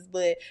places,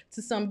 but to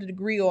some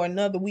degree or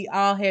another, we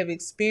all have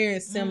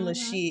experienced similar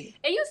shit.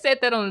 And you said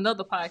that on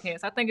another podcast.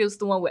 I think it was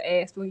the one with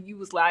Ash, when you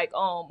was like,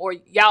 or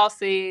y'all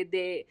said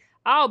that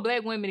all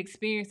Black women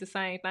experience the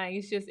same thing.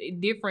 It's just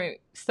different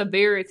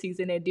severities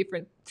and at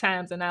different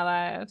times in our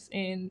lives.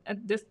 And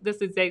that's the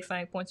exact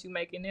same point you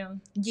making now.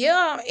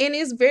 Yeah, and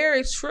it's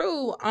very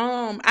true.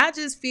 I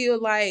just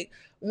feel like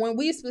when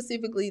we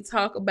specifically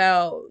talk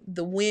about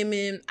the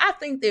women, I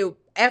think that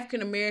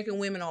African American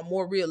women are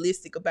more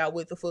realistic about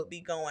what the fuck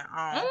be going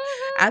on.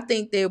 I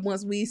think that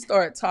once we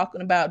start talking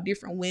about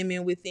different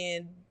women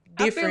within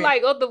different, I feel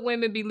like other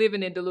women be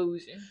living in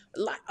delusion.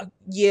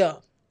 Yeah.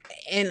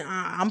 And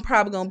I'm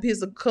probably gonna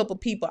piss a couple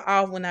people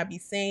off when I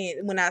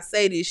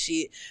say this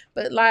shit,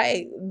 but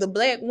like the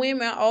Black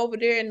women over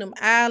there in them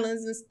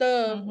islands and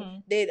stuff,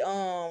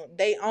 that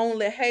they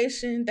only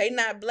Haitian, they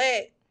not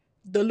Black,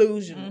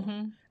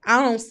 delusional. I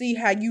don't see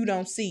how you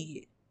don't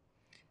see it.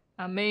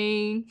 I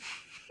mean,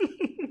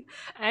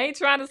 I ain't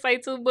trying to say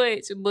too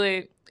much,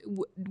 but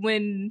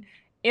when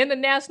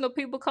international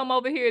people come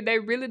over here, they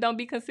really don't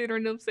be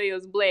considering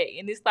themselves Black.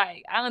 And it's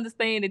like, I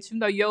understand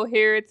that your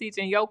heritage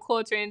and your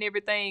culture and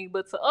everything,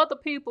 but to other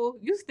people,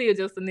 you still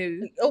just a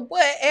nigga.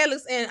 What,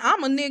 Alex? And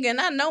I'm a nigga, and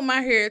I know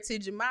my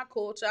heritage and my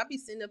culture. I be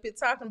sitting up here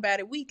talking about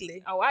it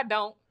weekly. Oh, I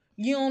don't.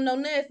 You don't know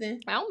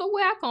nothing. I don't know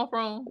where I come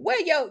from. Who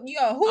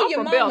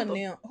your mom and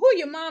them? Who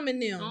your mom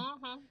and them?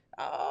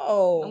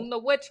 Oh. I don't know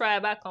what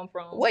tribe I come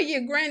from. Where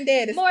your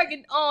granddaddy?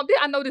 Morgan,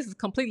 I know this is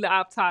completely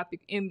off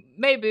topic, and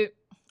maybe,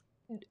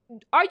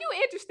 are you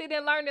interested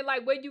in learning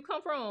like where you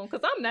come from? Because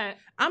I'm not.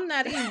 I'm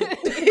not either.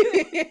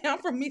 I'm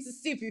from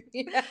Mississippi.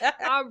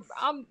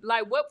 I'm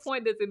like, what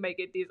point does it make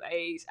at this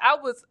age? I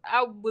was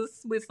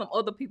with some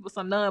other people,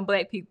 some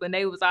non-Black people, and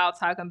they was all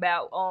talking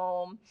about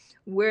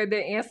where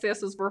their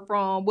ancestors were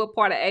from, what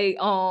part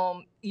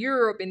of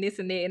Europe and this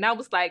and that, and I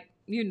was like,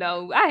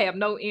 I have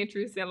no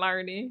interest in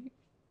learning.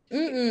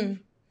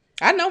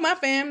 I know my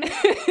family.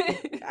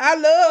 I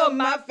love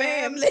my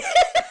family.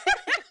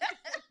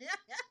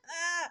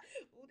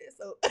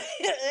 So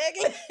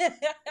ugly.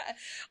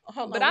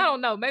 But I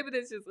don't know. Maybe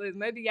this just is.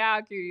 Maybe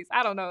y'all curious.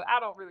 I don't know. I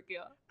don't really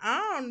care.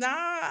 I don't know.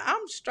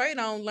 I'm straight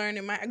on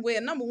learning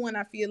number one,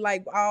 I feel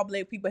like all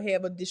Black people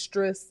have a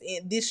distrust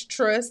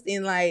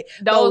in like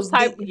those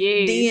type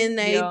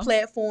DNA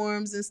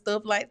platforms and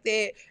stuff like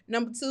that.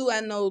 Number two, I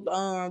know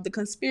the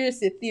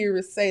conspiracy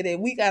theorists say that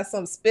we got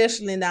something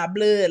special in our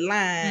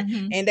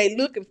bloodline and they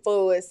looking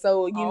for it.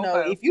 So, you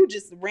know, if you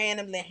just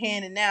randomly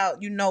handing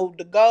out, you know,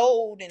 the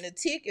gold and the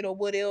ticket or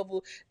whatever,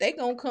 they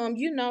gonna come,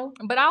 you know.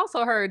 But I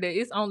also heard that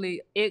it's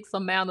only X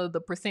amount of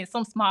the percent,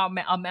 some small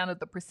amount of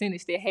the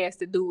percentage that has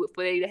to do with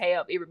for they to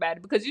have everybody.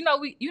 Because, you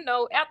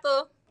know,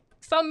 after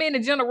so many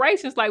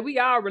generations, like we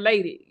all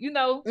related, you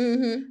know.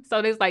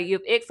 So there's like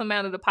if X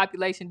amount of the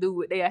population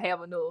do it, they'll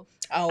have enough.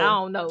 I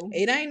don't know.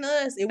 It ain't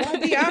us. It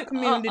won't be our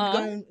community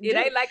going. It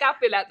ain't like I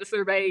fill out the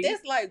survey.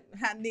 That's like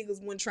how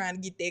niggas went trying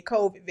to get that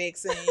COVID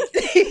vaccine.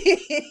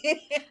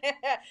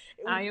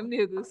 I am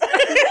niggas.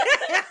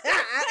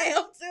 I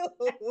am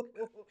too.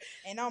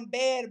 And I'm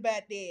bad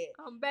about that.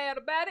 I'm bad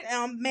about it.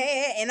 I'm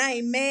mad and I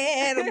ain't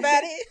mad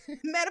about it.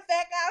 Matter of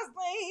fact, I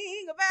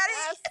sing about it.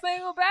 I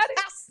sing about it.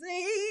 I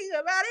sing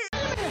about it.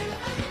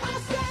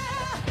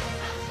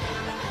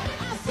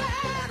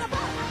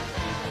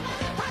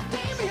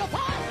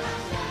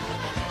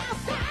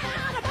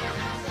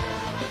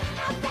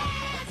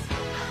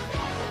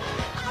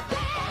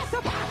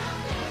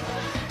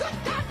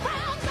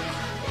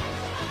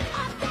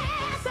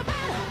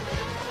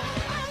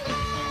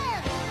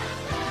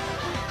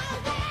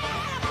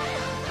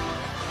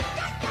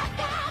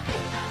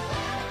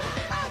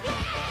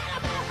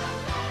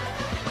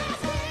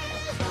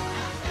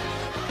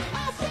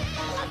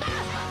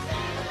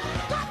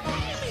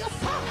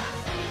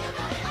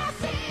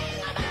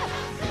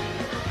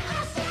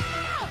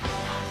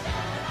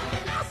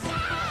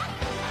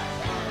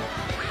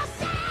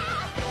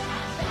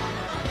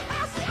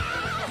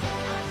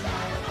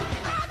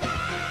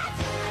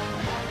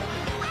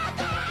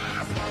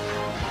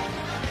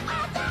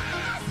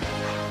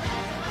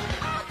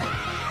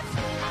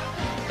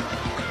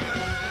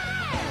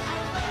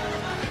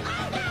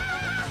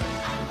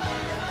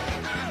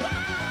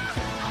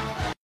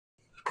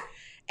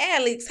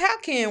 Alex, how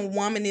can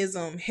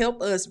womanism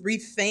help us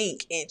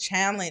rethink and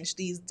challenge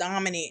these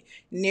dominant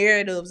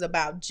narratives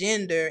about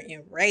gender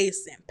and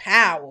race and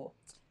power?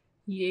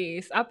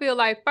 Yes, I feel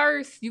like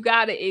first you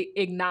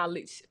gotta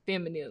acknowledge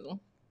feminism.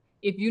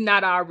 If you're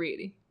not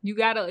already, you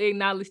gotta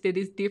acknowledge that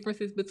there's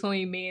differences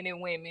between men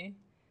and women.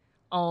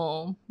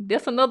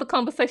 That's another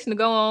conversation to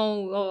go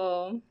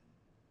on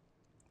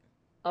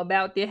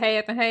about the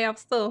half and half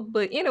stuff.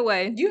 But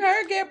anyway, you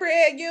heard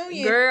Gabrielle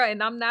Union, girl,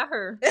 and I'm not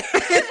her.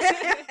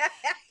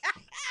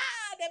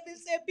 That bitch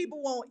said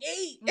people won't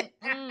eat.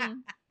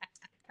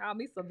 Call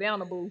me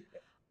Savannah Boo.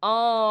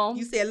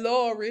 You said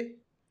Lori.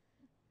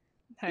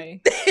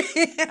 Hey,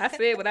 I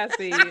said what I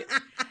said.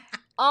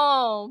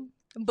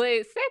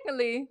 But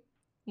secondly,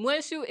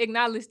 once you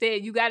acknowledge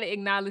that, you got to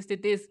acknowledge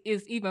that this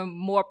is even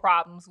more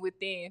problems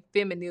within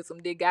feminism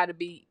that got to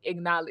be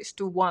acknowledged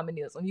through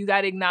womanism. You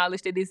got to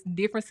acknowledge that it's a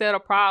different set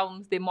of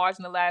problems that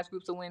marginalized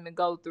groups of women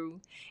go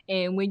through.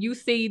 And when you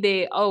see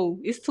that,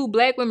 it's two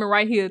Black women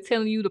right here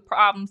telling you the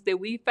problems that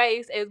we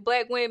face as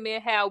Black women,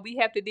 how we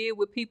have to deal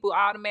with people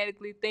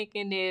automatically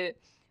thinking that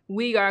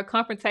we are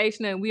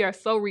confrontational and we are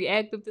so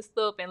reactive to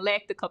stuff and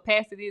lack the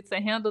capacity to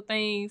handle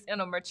things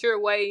in a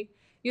mature way.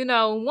 You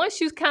know,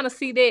 once you kind of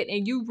see that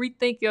and you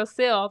rethink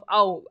yourself,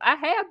 I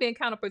have been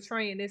kind of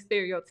portraying this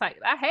stereotype.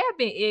 I have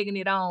been egging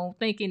it on,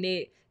 thinking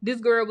that this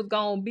girl was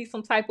going to be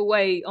some type of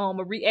way,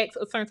 or react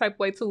a certain type of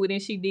way to it,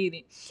 and she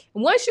didn't.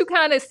 Once you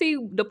kind of see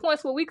the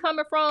points where we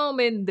coming from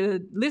and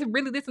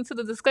really listen to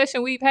the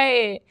discussion we've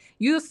had,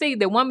 you'll see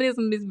that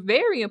womanism is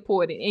very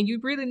important, and you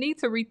really need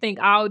to rethink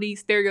all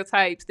these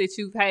stereotypes that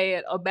you've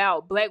had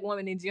about Black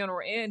women in general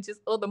and just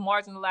other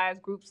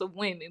marginalized groups of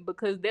women,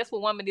 because that's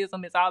what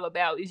womanism is all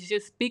about. It's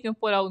just speaking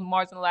for those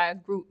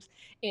marginalized groups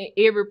and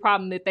every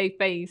problem that they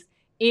face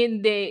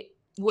in that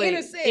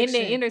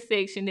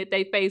intersection that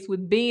they face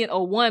with being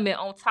a woman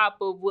on top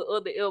of what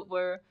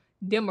other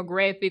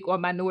demographic or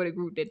minority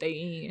group that they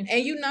in.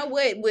 And you know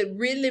what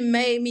really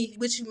made me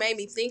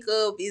think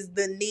of is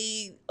the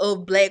need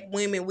of Black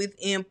women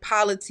within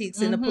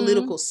politics and the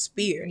political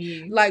sphere.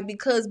 Like,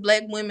 because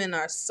Black women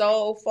are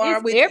so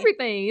far with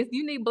everything.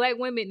 You need Black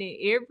women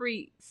in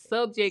every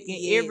subject,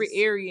 in every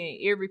area,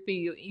 in every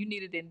field. You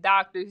need it in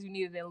doctors, you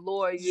need it in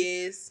lawyers.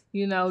 Yes.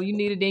 You know, you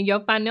need it in your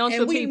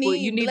financial people.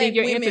 You need it in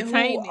your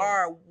entertainment. Who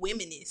are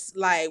womanists.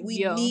 Like, we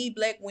need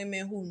Black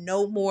women who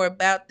know more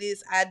about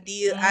this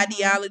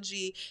ideology,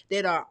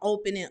 that are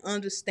open and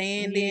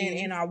understanding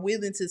and are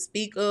willing to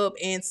speak up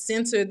and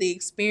center the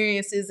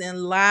experiences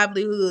and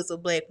livelihoods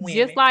of Black women.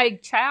 Just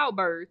like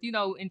childbirth, you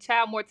know, and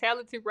child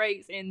mortality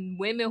rates and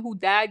women who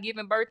die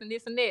giving birth and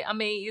this and that. I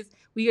mean,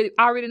 we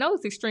already know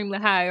it's extremely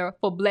higher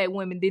for Black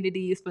women than it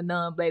is for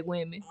non-Black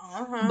women.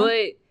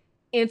 But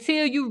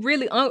until you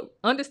really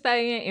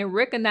understand and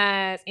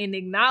recognize and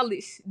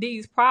acknowledge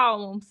these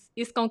problems,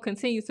 it's going to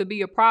continue to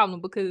be a problem,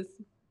 because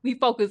we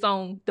focus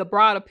on the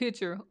broader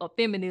picture of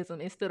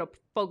feminism instead of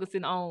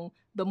focusing on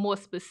the more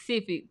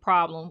specific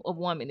problem of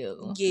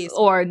womanism. Yes.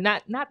 Or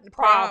not the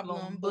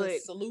problem,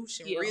 but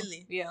solution, yeah,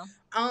 really. Yeah.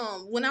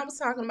 When I was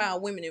talking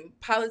about women in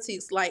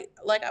politics, like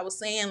I was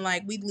saying,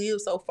 like we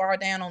live so far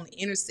down on the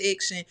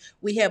intersection,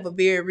 we have a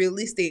very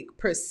realistic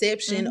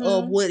perception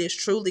of what is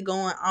truly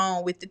going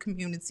on with the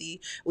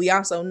community. We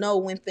also know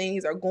when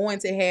things are going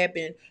to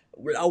happen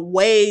a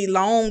way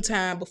long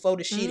time before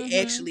the shit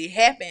actually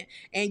happened.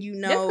 And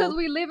that's because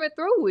we living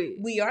through it.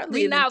 We are living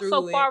we now through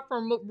so it. far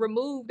from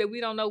removed that we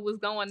don't know what's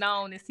going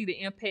on and see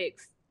the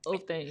impacts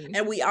of things.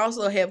 And we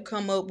also have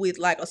come up with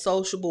like a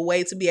sociable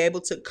way to be able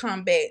to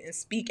combat and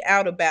speak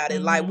out about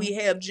it. Like we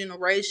have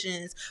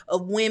generations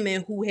of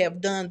women who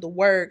have done the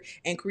work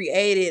and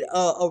created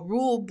a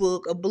rule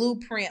book, a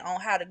blueprint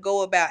on how to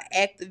go about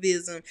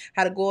activism,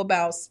 how to go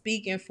about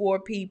speaking for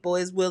people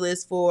as well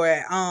as for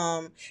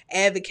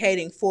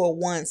advocating for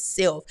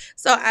oneself.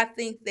 So I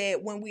think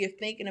that when we are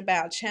thinking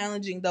about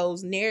challenging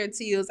those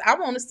narratives, I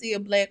want to see a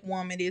Black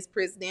woman as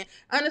president.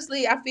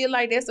 Honestly, I feel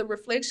like that's a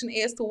reflection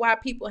as to why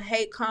people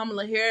hate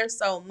Kamala Harris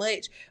so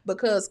much,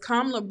 because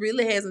Kamala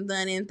really hasn't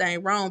done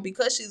anything wrong.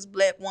 Because she's a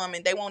Black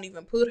woman, they won't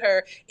even put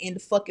her in the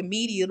fucking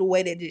media the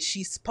way that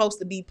she's supposed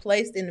to be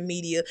placed in the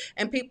media,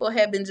 and people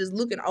have been just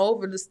looking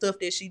over the stuff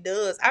that she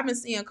does. I've been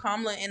seeing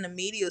Kamala in the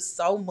media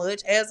so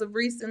much as of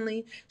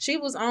recently. She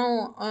was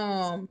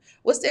on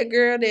what's that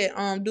girl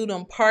that do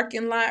them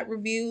parking lot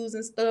reviews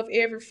and stuff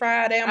every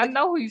Friday? I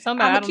know who you talking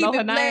about. I don't know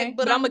her name,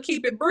 but I'm gonna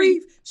keep it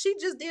brief. She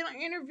just did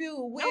an interview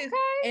with,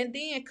 and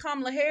then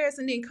Kamala Harris,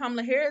 and then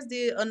Kamala Harris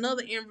did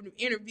another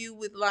interview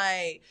with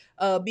like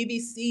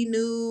BBC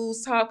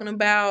News talking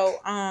about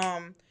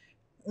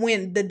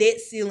when the debt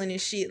ceiling and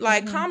shit.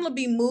 Like Kamala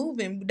be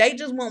moving, they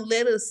just won't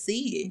let us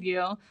see it.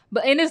 Yeah,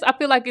 but I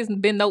feel like it's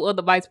been no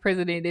other vice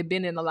president that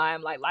been in the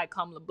limelight like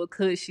Kamala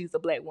because she's a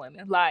Black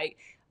woman. Like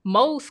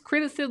most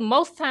criticism,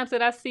 most times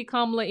that I see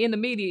Kamala in the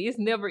media, it's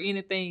never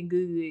anything good.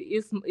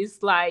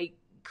 It's like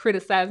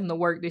criticizing the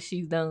work that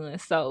she's done.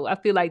 So I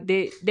feel like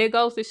that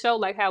goes to show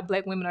like how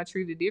Black women are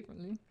treated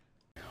differently.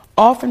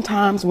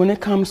 Oftentimes when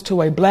it comes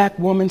to a Black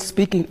woman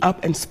speaking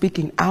up and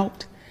speaking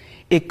out,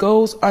 it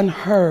goes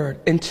unheard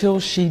until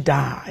she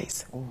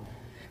dies.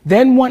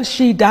 Then once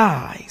she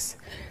dies,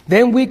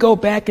 then we go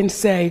back and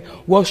say,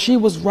 well, she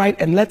was right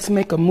and let's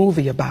make a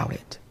movie about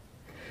it.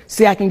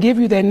 See, I can give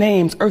you their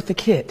names, Eartha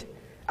Kitt.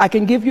 I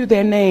can give you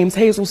their names,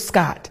 Hazel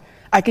Scott.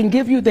 I can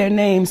give you their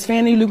names,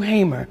 Fannie Lou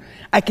Hamer.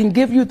 I can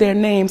give you their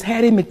names,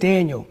 Hattie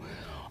McDaniel.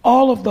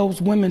 All of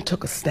those women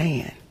took a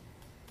stand.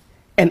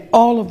 And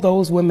all of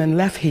those women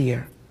left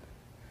here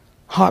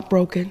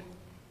heartbroken,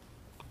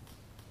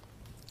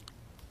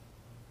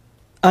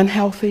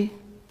 unhealthy,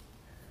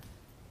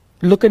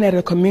 looking at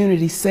a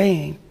community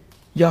saying,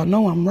 y'all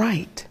know I'm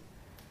right,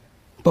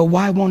 but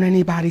why won't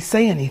anybody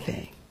say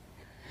anything?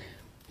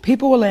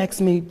 People will ask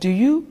me, do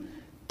you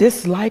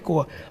dislike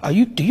or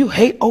do you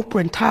hate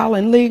Oprah and Tyler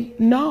and Lee?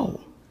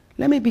 No.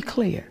 Let me be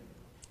clear.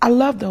 I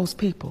love those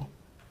people.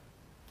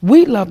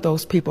 We love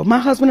those people. My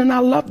husband and I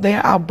love,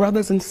 they're our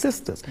brothers and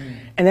sisters.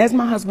 And as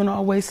my husband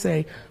always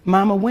say,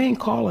 Mama, we ain't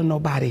calling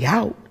nobody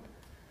out.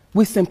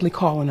 We simply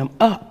calling them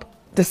up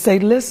to say,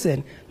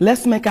 listen,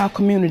 let's make our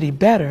community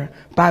better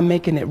by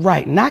making it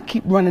right. Not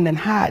keep running and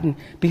hiding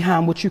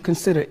behind what you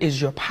consider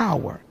is your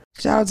power.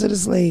 Shout out to the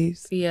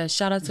slaves. Yeah,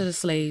 shout out to the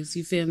slaves.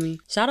 You feel me?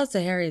 Shout out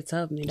to Harriet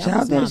Tubman. That Shout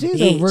was out my to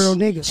she's bitch. a real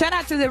nigga. Shout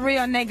out to the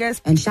real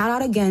niggas. And shout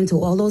out again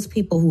to all those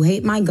people who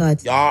hate my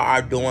guts. Y'all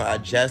are doing a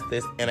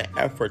justice and an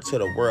effort to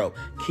the world.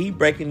 Keep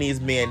breaking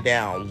these men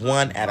down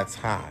one at a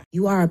time.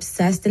 You are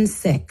obsessed and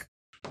sick.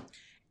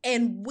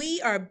 And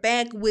we are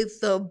back with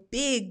the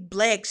big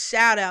Black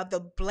shout out, the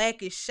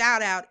blackest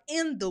shout out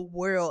in the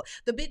world.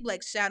 The big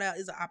Black shout out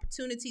is an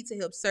opportunity to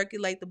help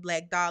circulate the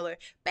Black dollar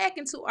back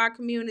into our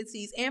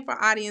communities and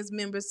for audience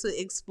members to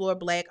explore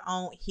Black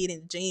owned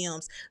hidden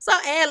gems. So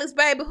Alice,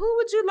 baby, who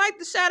would you like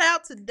to shout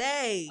out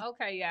today?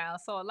 Okay, y'all.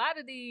 So a lot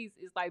of these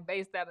is like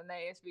based out of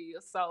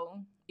Nashville.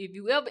 So if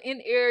you ever in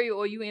the area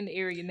or you in the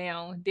area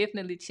now,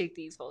 definitely check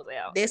these folks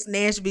out. That's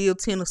Nashville,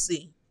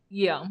 Tennessee.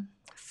 Yeah.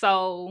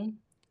 So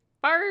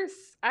first,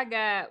 I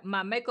got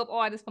my makeup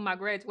artist for my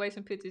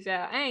graduation pictures,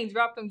 y'all. I ain't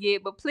dropped them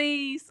yet, but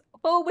please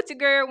fool with your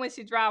girl when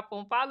she drop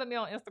them. Follow me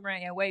on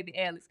Instagram at Wavy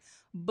Alice.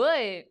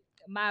 But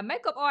my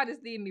makeup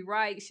artist did me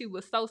right. She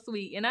was so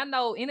sweet. And I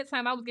know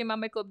anytime I was getting my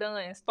makeup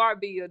done in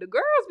Starkville, the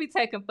girls be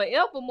taking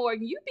forever,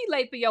 Morgan. You be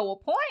late for your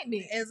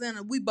appointment. As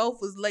in, we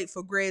both was late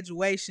for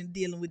graduation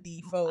dealing with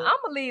these folks. I'm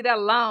going to leave that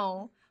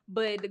alone.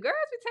 But the girls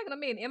be taking a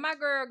minute. And my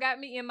girl got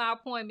me in my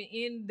appointment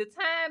in the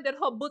time that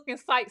her booking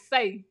site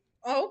say.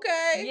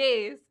 Okay.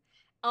 Yes.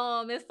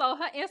 And so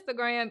her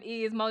Instagram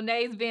is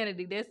Monet's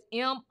Vanity. That's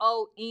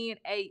MONAETS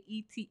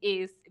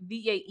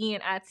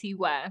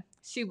VANITY.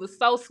 She was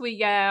so sweet,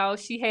 y'all.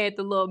 She had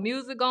the little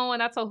music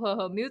going. I told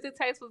her music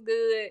taste was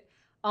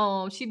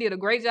good. She did a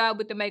great job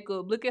with the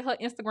makeup. Look at her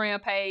Instagram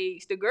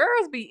page. The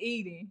girls be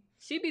eating.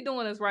 She be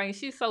doing us right.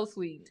 She's so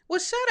sweet. Well,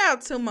 shout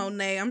out to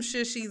Monet. I'm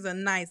sure she's a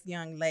nice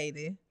young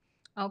lady.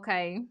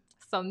 Okay.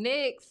 So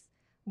next,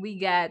 We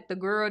got the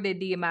girl that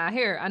did my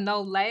hair. I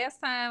know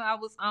last time I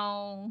was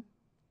on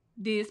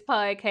this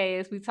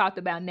podcast, we talked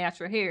about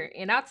natural hair.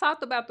 And I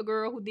talked about the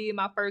girl who did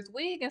my first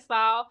wig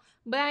install,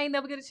 but I ain't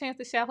never get a chance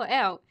to shout her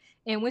out.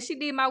 And when she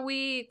did my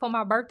wig for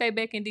my birthday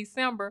back in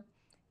December,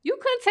 you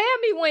couldn't tell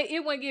me when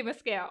it wasn't giving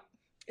scalp.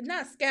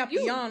 Not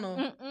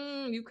Scalpiana.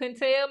 You couldn't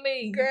tell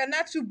me. Girl,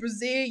 not you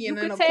Brazilian. You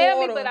could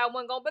tell me, but I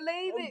wasn't going to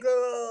believe it.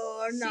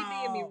 Girl, She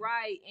did me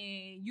right.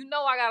 And you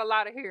know I got a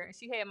lot of hair. And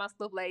she had my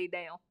stuff laid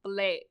down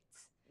flat.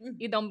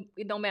 It don't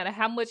matter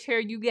how much hair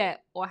you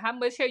got or how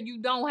much hair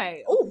you don't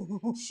have.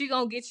 Ooh. She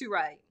gonna get you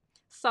right.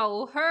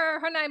 So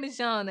her name is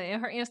Yana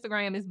and her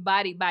Instagram is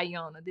Bodied by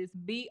Yana. This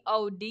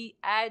BODIDE.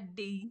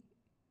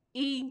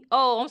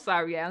 Oh, I'm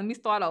sorry, y'all. Let me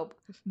start over.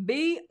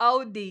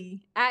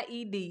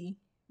 BODIEDBYHANNA.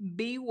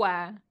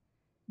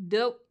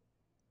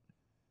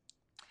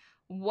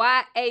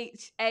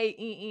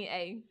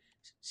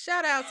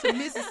 Shout out to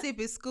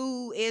Mississippi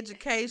School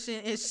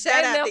Education and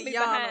shout out to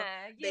Yana.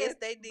 Yes,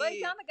 they did. But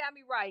Yana got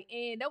me right.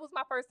 And that was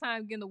my first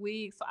time getting a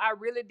wig. So I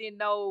really didn't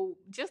know,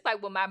 just like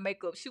with my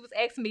makeup, she was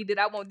asking me, did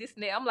I want this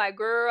and that? I'm like,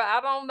 girl,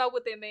 I don't know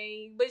what that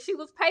means. But she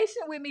was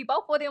patient with me.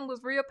 Both of them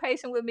was real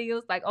patient with me. It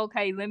was like,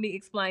 okay, let me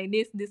explain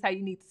this. This how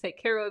you need to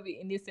take care of it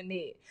and this and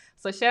that.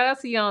 So shout out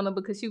to Yana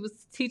because she was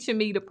teaching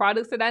me the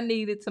products that I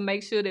needed to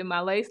make sure that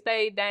my lace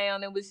stayed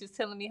down and was just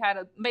telling me how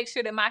to make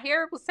sure that my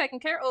hair was taken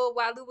care of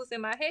while it was in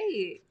my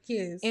head.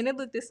 Yes. And it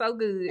looked so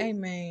good.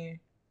 Amen.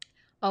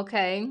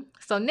 Okay.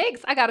 So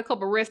next, I got a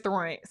couple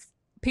restaurants.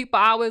 People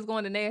always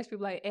going to Nashville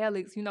like,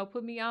 Alex,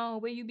 put me on.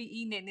 Where you be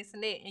eating at this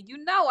and that? And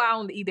I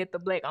only eat at the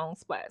black-owned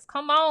spots.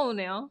 Come on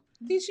now.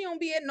 Bitch, you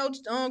don't be at no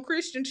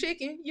Christian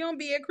Chicken. You don't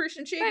be at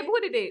Christian Chicken. Baby,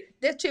 what is it?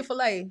 That's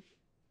Chick-fil-A.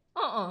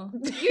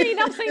 You ain't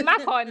never seen my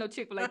car in no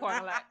Chick-fil-A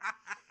parking lot.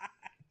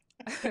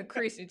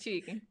 Christian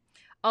Chicken.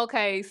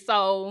 Okay,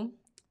 so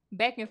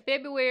back in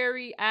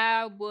February,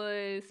 I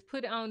was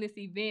put on this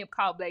event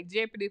called Black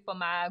Jeopardy for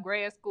my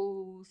grad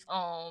school's,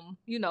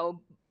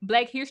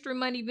 Black History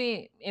Month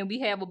event. And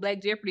we have a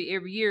Black Jeopardy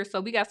every year. So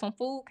we got some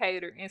food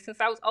catered. And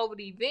since I was over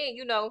the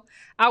event,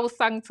 I was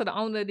talking to the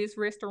owner of this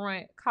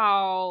restaurant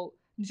called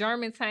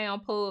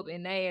Germantown Pub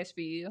in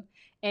Nashville.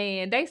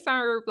 And they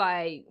serve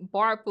like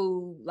bar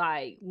food,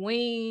 like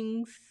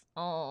wings,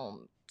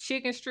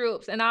 chicken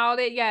strips and all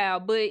that, yeah.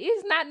 But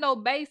it's not no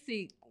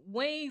basic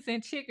wings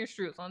and chicken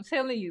strips. I'm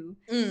telling you,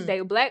 they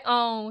black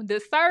owned.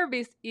 The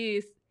service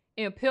is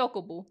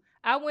impeccable.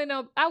 I went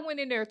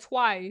in there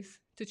twice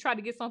to try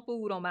to get some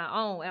food on my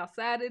own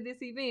outside of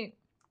this event,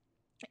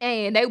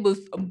 and they was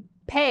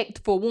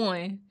packed for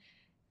one.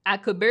 I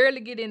could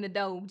barely get in the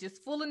door,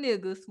 just full of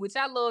niggas, which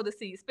I love to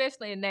see,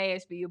 especially in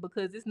Nashville,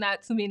 because it's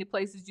not too many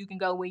places you can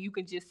go where you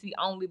can just see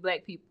only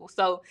black people.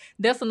 So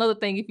that's another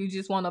thing if you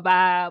just want to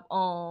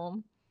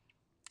vibe.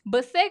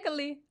 But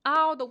secondly,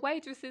 all the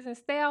waitresses and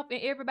staff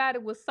and everybody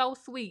was so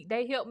sweet.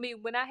 They helped me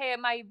when I had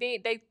my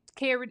event. They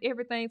carried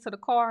everything to the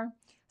car.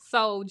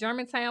 So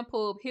Germantown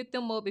Pub, hit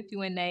them up if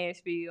you in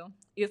Nashville.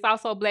 It's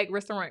also a black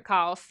restaurant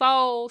called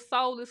Soul.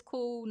 Soul is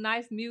cool,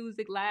 nice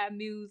music, live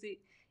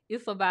music.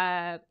 It's a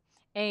vibe.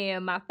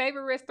 And my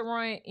favorite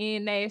restaurant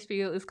in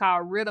Nashville is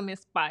called Rhythm and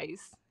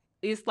Spice.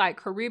 It's like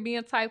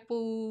Caribbean type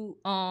food.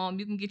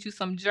 You can get you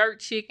some jerk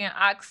chicken,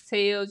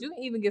 oxtails. You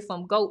can even get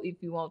some goat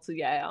if you want to,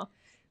 y'all.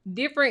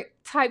 Different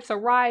types of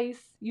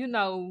rice.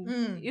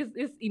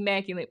 It's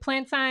immaculate.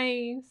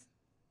 Plantains.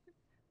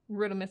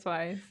 Rhythm and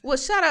Spice. Well,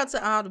 shout out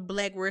to all the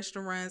black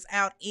restaurants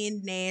out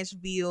in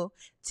Nashville,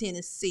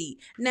 Tennessee.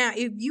 Now,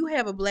 if you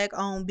have a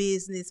black-owned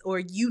business or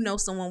you know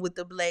someone with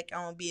a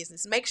black-owned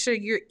business, make sure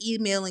you're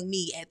emailing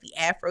me at the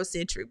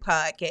Afrocentric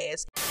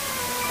Podcast.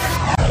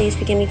 Please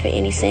forgive me for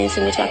any sins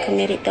in which I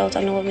committed, those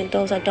I know of and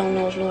those I don't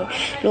know of, Lord.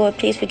 Lord,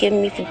 please forgive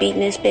me for beating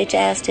this bitch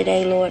ass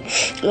today, Lord.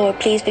 Lord,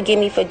 please forgive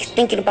me for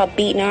thinking about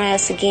beating her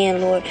ass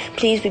again, Lord.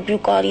 Please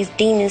rebuke all these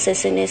demons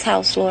that's in this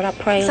house, Lord. I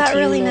pray unto you, Lord. Is that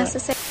really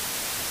necessary?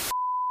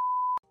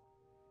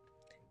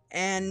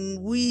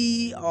 And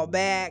we are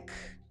back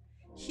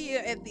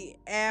here at the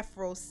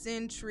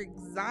Afrocentric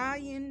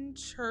Zion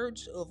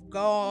Church of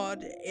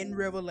God and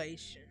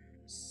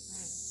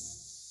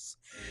Revelations.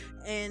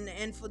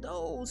 And for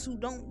those who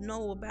don't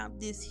know about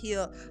this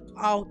here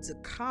altar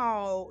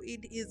call,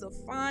 it is a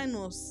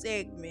final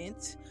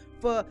segment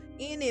for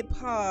any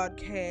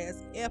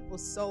podcast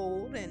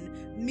episode,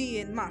 and me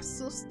and my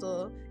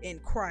sister in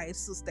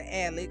Christ, Sister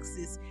Alex,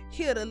 is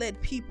here to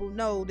let people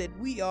know that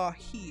we are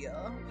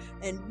here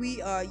and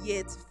we are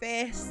yet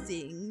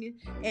fasting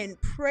and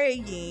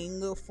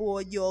praying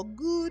for your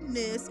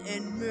goodness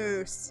and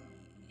mercy.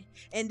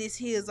 And this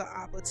here's an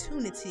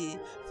opportunity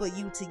for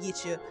you to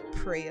get your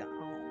prayer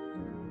on.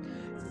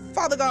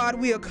 Father God,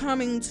 we are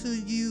coming to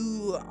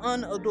you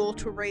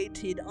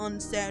unadulterated,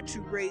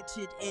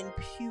 unsaturated, and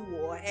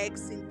pure,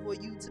 asking for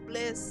you to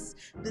bless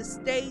the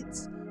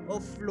state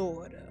of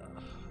Florida.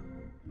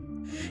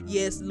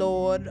 Yes,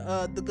 Lord,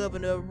 the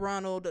Governor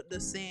Ronald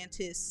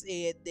DeSantis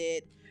said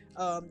that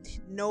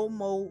no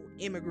more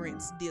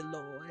immigrants, dear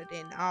Lord,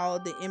 and all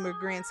the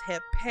immigrants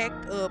have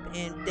packed up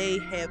and they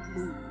have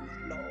moved,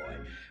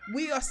 Lord.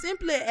 We are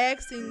simply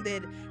asking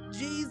that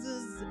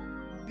Jesus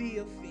be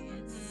a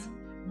fence.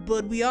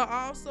 But we are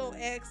also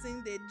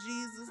asking that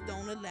Jesus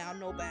don't allow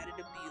nobody to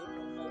build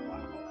no more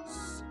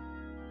walls.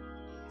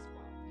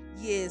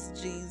 Yes,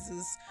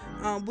 Jesus.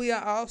 We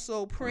are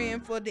also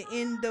praying for the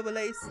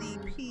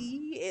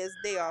NAACP as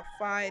they are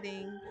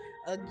fighting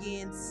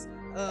against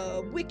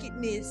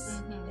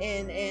wickedness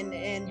and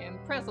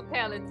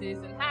principalities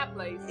in high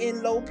places,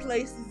 in low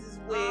places as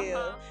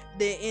well.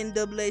 The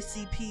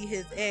NAACP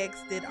has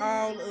asked that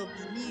all of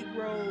the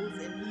Negroes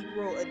and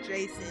Negro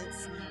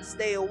adjacents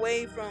stay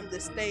away from the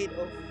state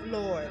of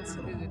Florida.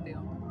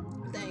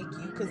 Thank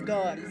you, because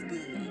God is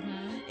good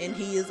and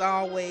He is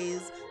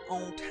always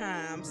on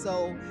time.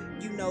 So,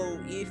 you know,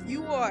 if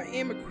you are an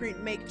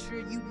immigrant, make sure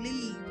you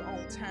leave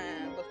on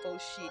time before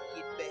shit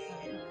get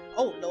bad.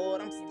 Oh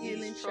Lord, I'm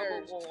still in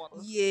church.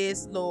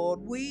 Yes,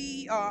 Lord.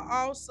 We are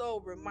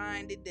also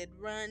reminded that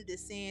Ron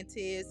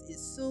DeSantis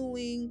is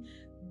suing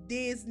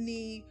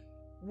Disney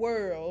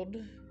World,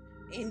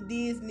 and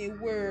Disney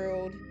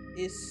World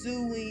is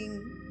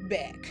suing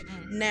back.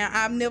 Now,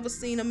 I've never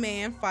seen a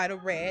man fight a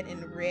rat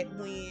and the rat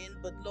win,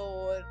 but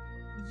Lord,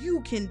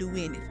 you can do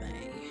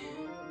anything.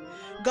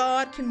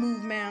 God can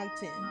move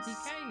mountains.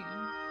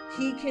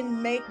 He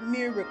can make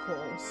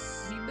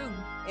miracles. He do.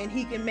 And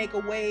He can make a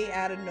way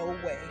out of no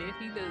way. Yes,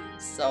 He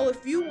does. So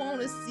if you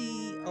want to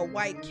see a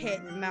white cat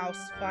and mouse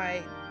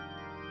fight,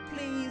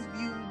 please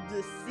view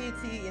the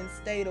city and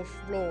state of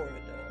Florida.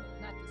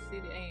 Not the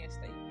city and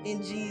state.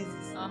 In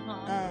Jesus.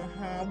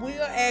 We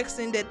are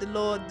asking that the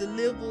Lord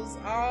delivers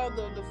all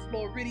of the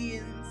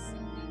Floridians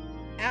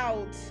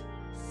out,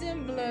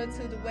 similar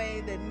to the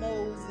way that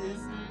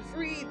Moses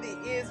freed the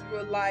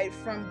Israelite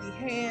from the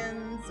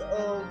hands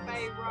of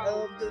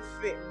the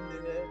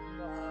Pharaoh.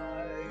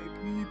 My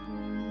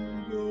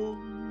people go.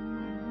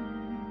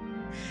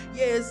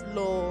 Yes,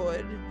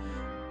 Lord.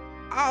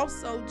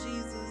 Also,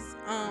 Jesus,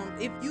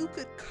 if you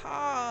could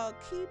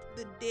keep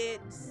the debt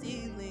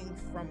ceiling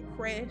from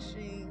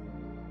crashing,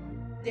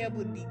 that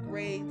would be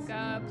great.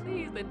 God,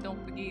 please let them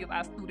forgive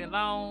our student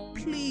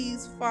loans.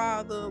 Please,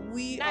 Father,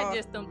 not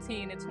just them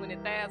 10 and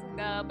 20,000,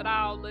 God, but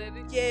all of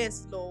it.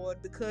 Yes,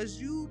 Lord, because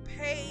you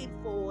paid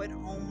for it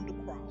on the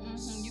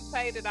cross. You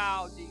paid it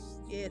all, Jesus.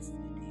 Yes,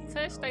 you did.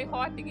 Touch their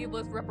heart to give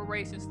us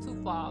reparations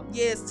too, Father.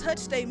 Yes,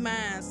 touch their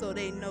mind so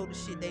they know the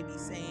shit they be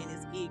saying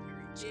is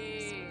ignorant.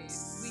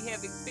 Jesus. We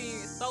have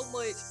experienced so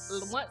much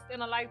once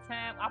in a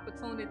lifetime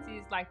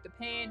opportunities like the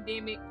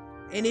pandemic.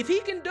 And if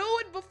He can do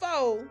it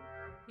before,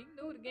 He can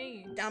do it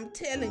again. I'm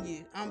telling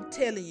you.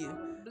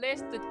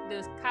 Bless the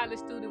college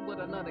student with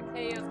another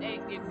CARES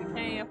Act if we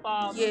can,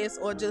 Father. Yes,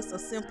 or just a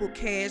simple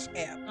cash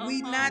app.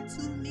 We not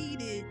too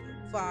needed,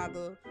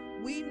 Father.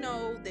 We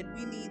know that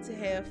we need to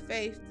have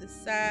faith the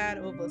size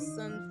of a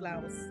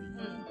sunflower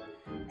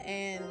seed.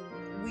 And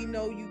we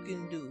know you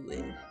can do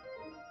it.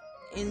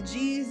 In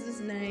Jesus'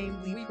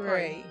 name we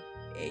pray.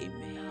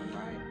 Amen.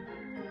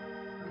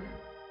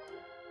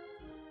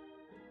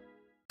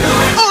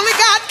 Only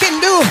God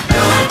can do.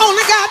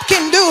 Only God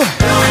can do.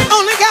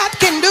 Only God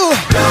can do.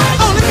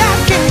 Only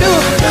God can do.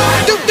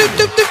 Do do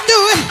do do do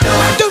it.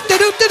 Do do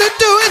do do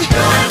do it.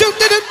 Do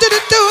do do do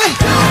do it.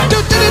 Do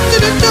do do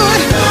do do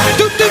it.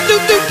 Do do do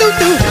do do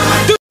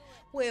do.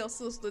 Well,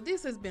 sister,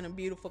 this has been a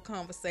beautiful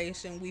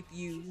conversation with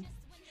you.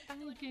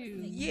 Thank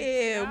you.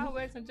 Yeah. I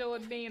always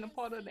enjoyed being a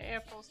part of the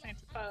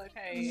Afrocentric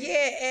podcast.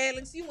 Yeah,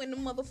 Alex, you in the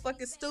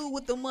motherfucking stool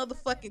with the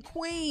motherfucking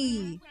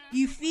queen.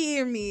 You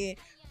feel me?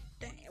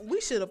 Damn, we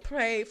should have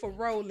prayed for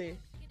Rolly.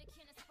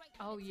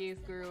 Oh, yes,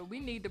 girl. We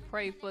need to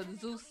pray for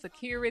Zeus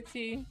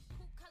security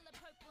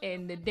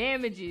and the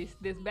damages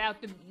we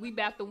about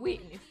to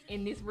witness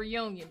in this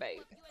reunion,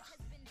 baby.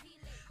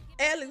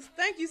 Alex,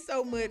 thank you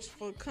so much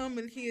for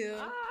coming here.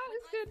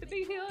 It's good to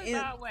be here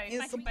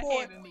in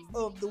support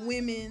of the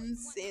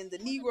women's and the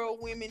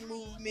Negro women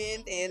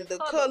movement and the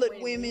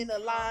Colored Women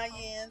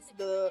Alliance,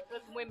 the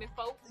women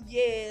folk.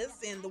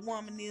 Yes, and the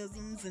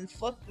womanisms and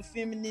fuck the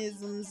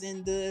feminisms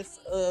and this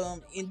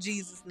in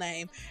Jesus'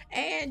 name.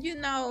 And you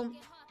know,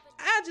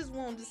 I just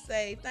wanted to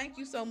say thank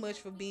you so much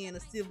for being a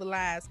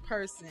civilized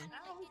person,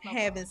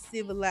 having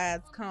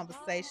civilized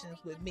conversations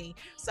with me.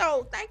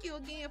 So thank you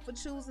again for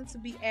choosing to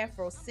be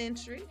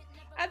Afrocentric.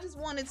 I just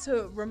wanted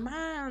to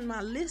remind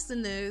my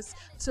listeners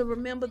to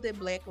remember that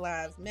Black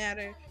Lives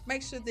Matter.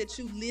 Make sure that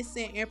you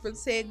listen and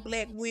protect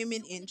Black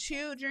women and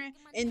children.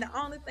 And the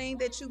only thing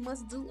that you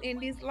must do in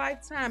this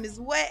lifetime is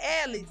what,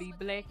 Alex? Be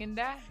black and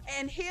die.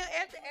 And here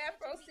at the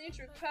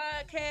Afrocentric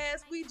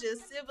Podcast, we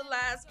just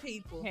civilized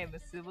people.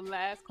 Having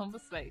civilized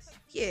conversation.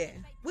 Yeah.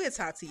 We'll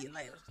talk to you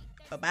later.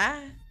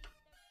 Bye-bye.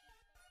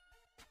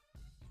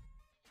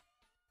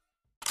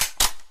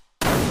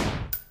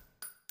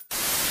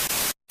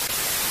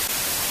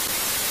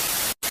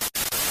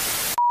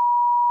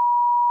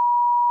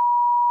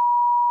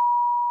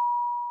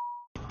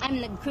 I'm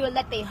the girl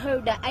that they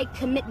heard of. I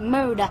commit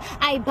murder.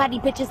 I body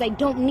bitches, I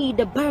don't need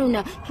a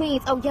burner.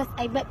 Queens, oh yes,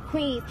 I rep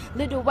Queens.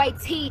 Little white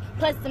tee,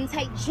 plus some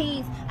tight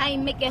jeans. I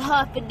make it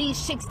hard for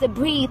these chicks to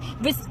breathe.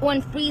 Wrist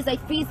on freeze, I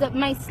freeze up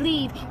my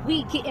sleeve.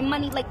 We getting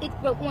money like it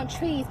grow on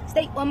trees.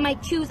 Stay on my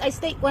Q's, I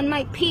stay on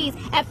my P's.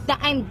 After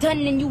I'm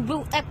done and you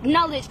will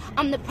acknowledge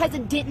I'm the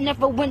president,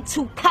 never went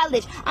to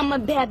college. I'm a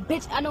bad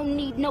bitch, I don't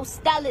need no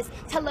stylist.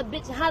 Tell a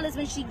bitch hollers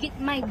when she get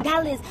my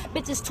dollars.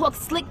 Bitches talk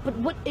slick, but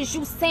what is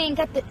you saying?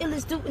 Got the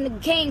illest dude in the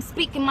game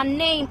speaking my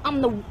name.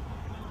 I'm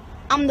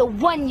the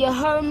one, you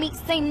heard me?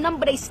 Same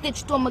number they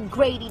stitched on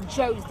McGrady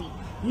jersey.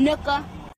 Nooka.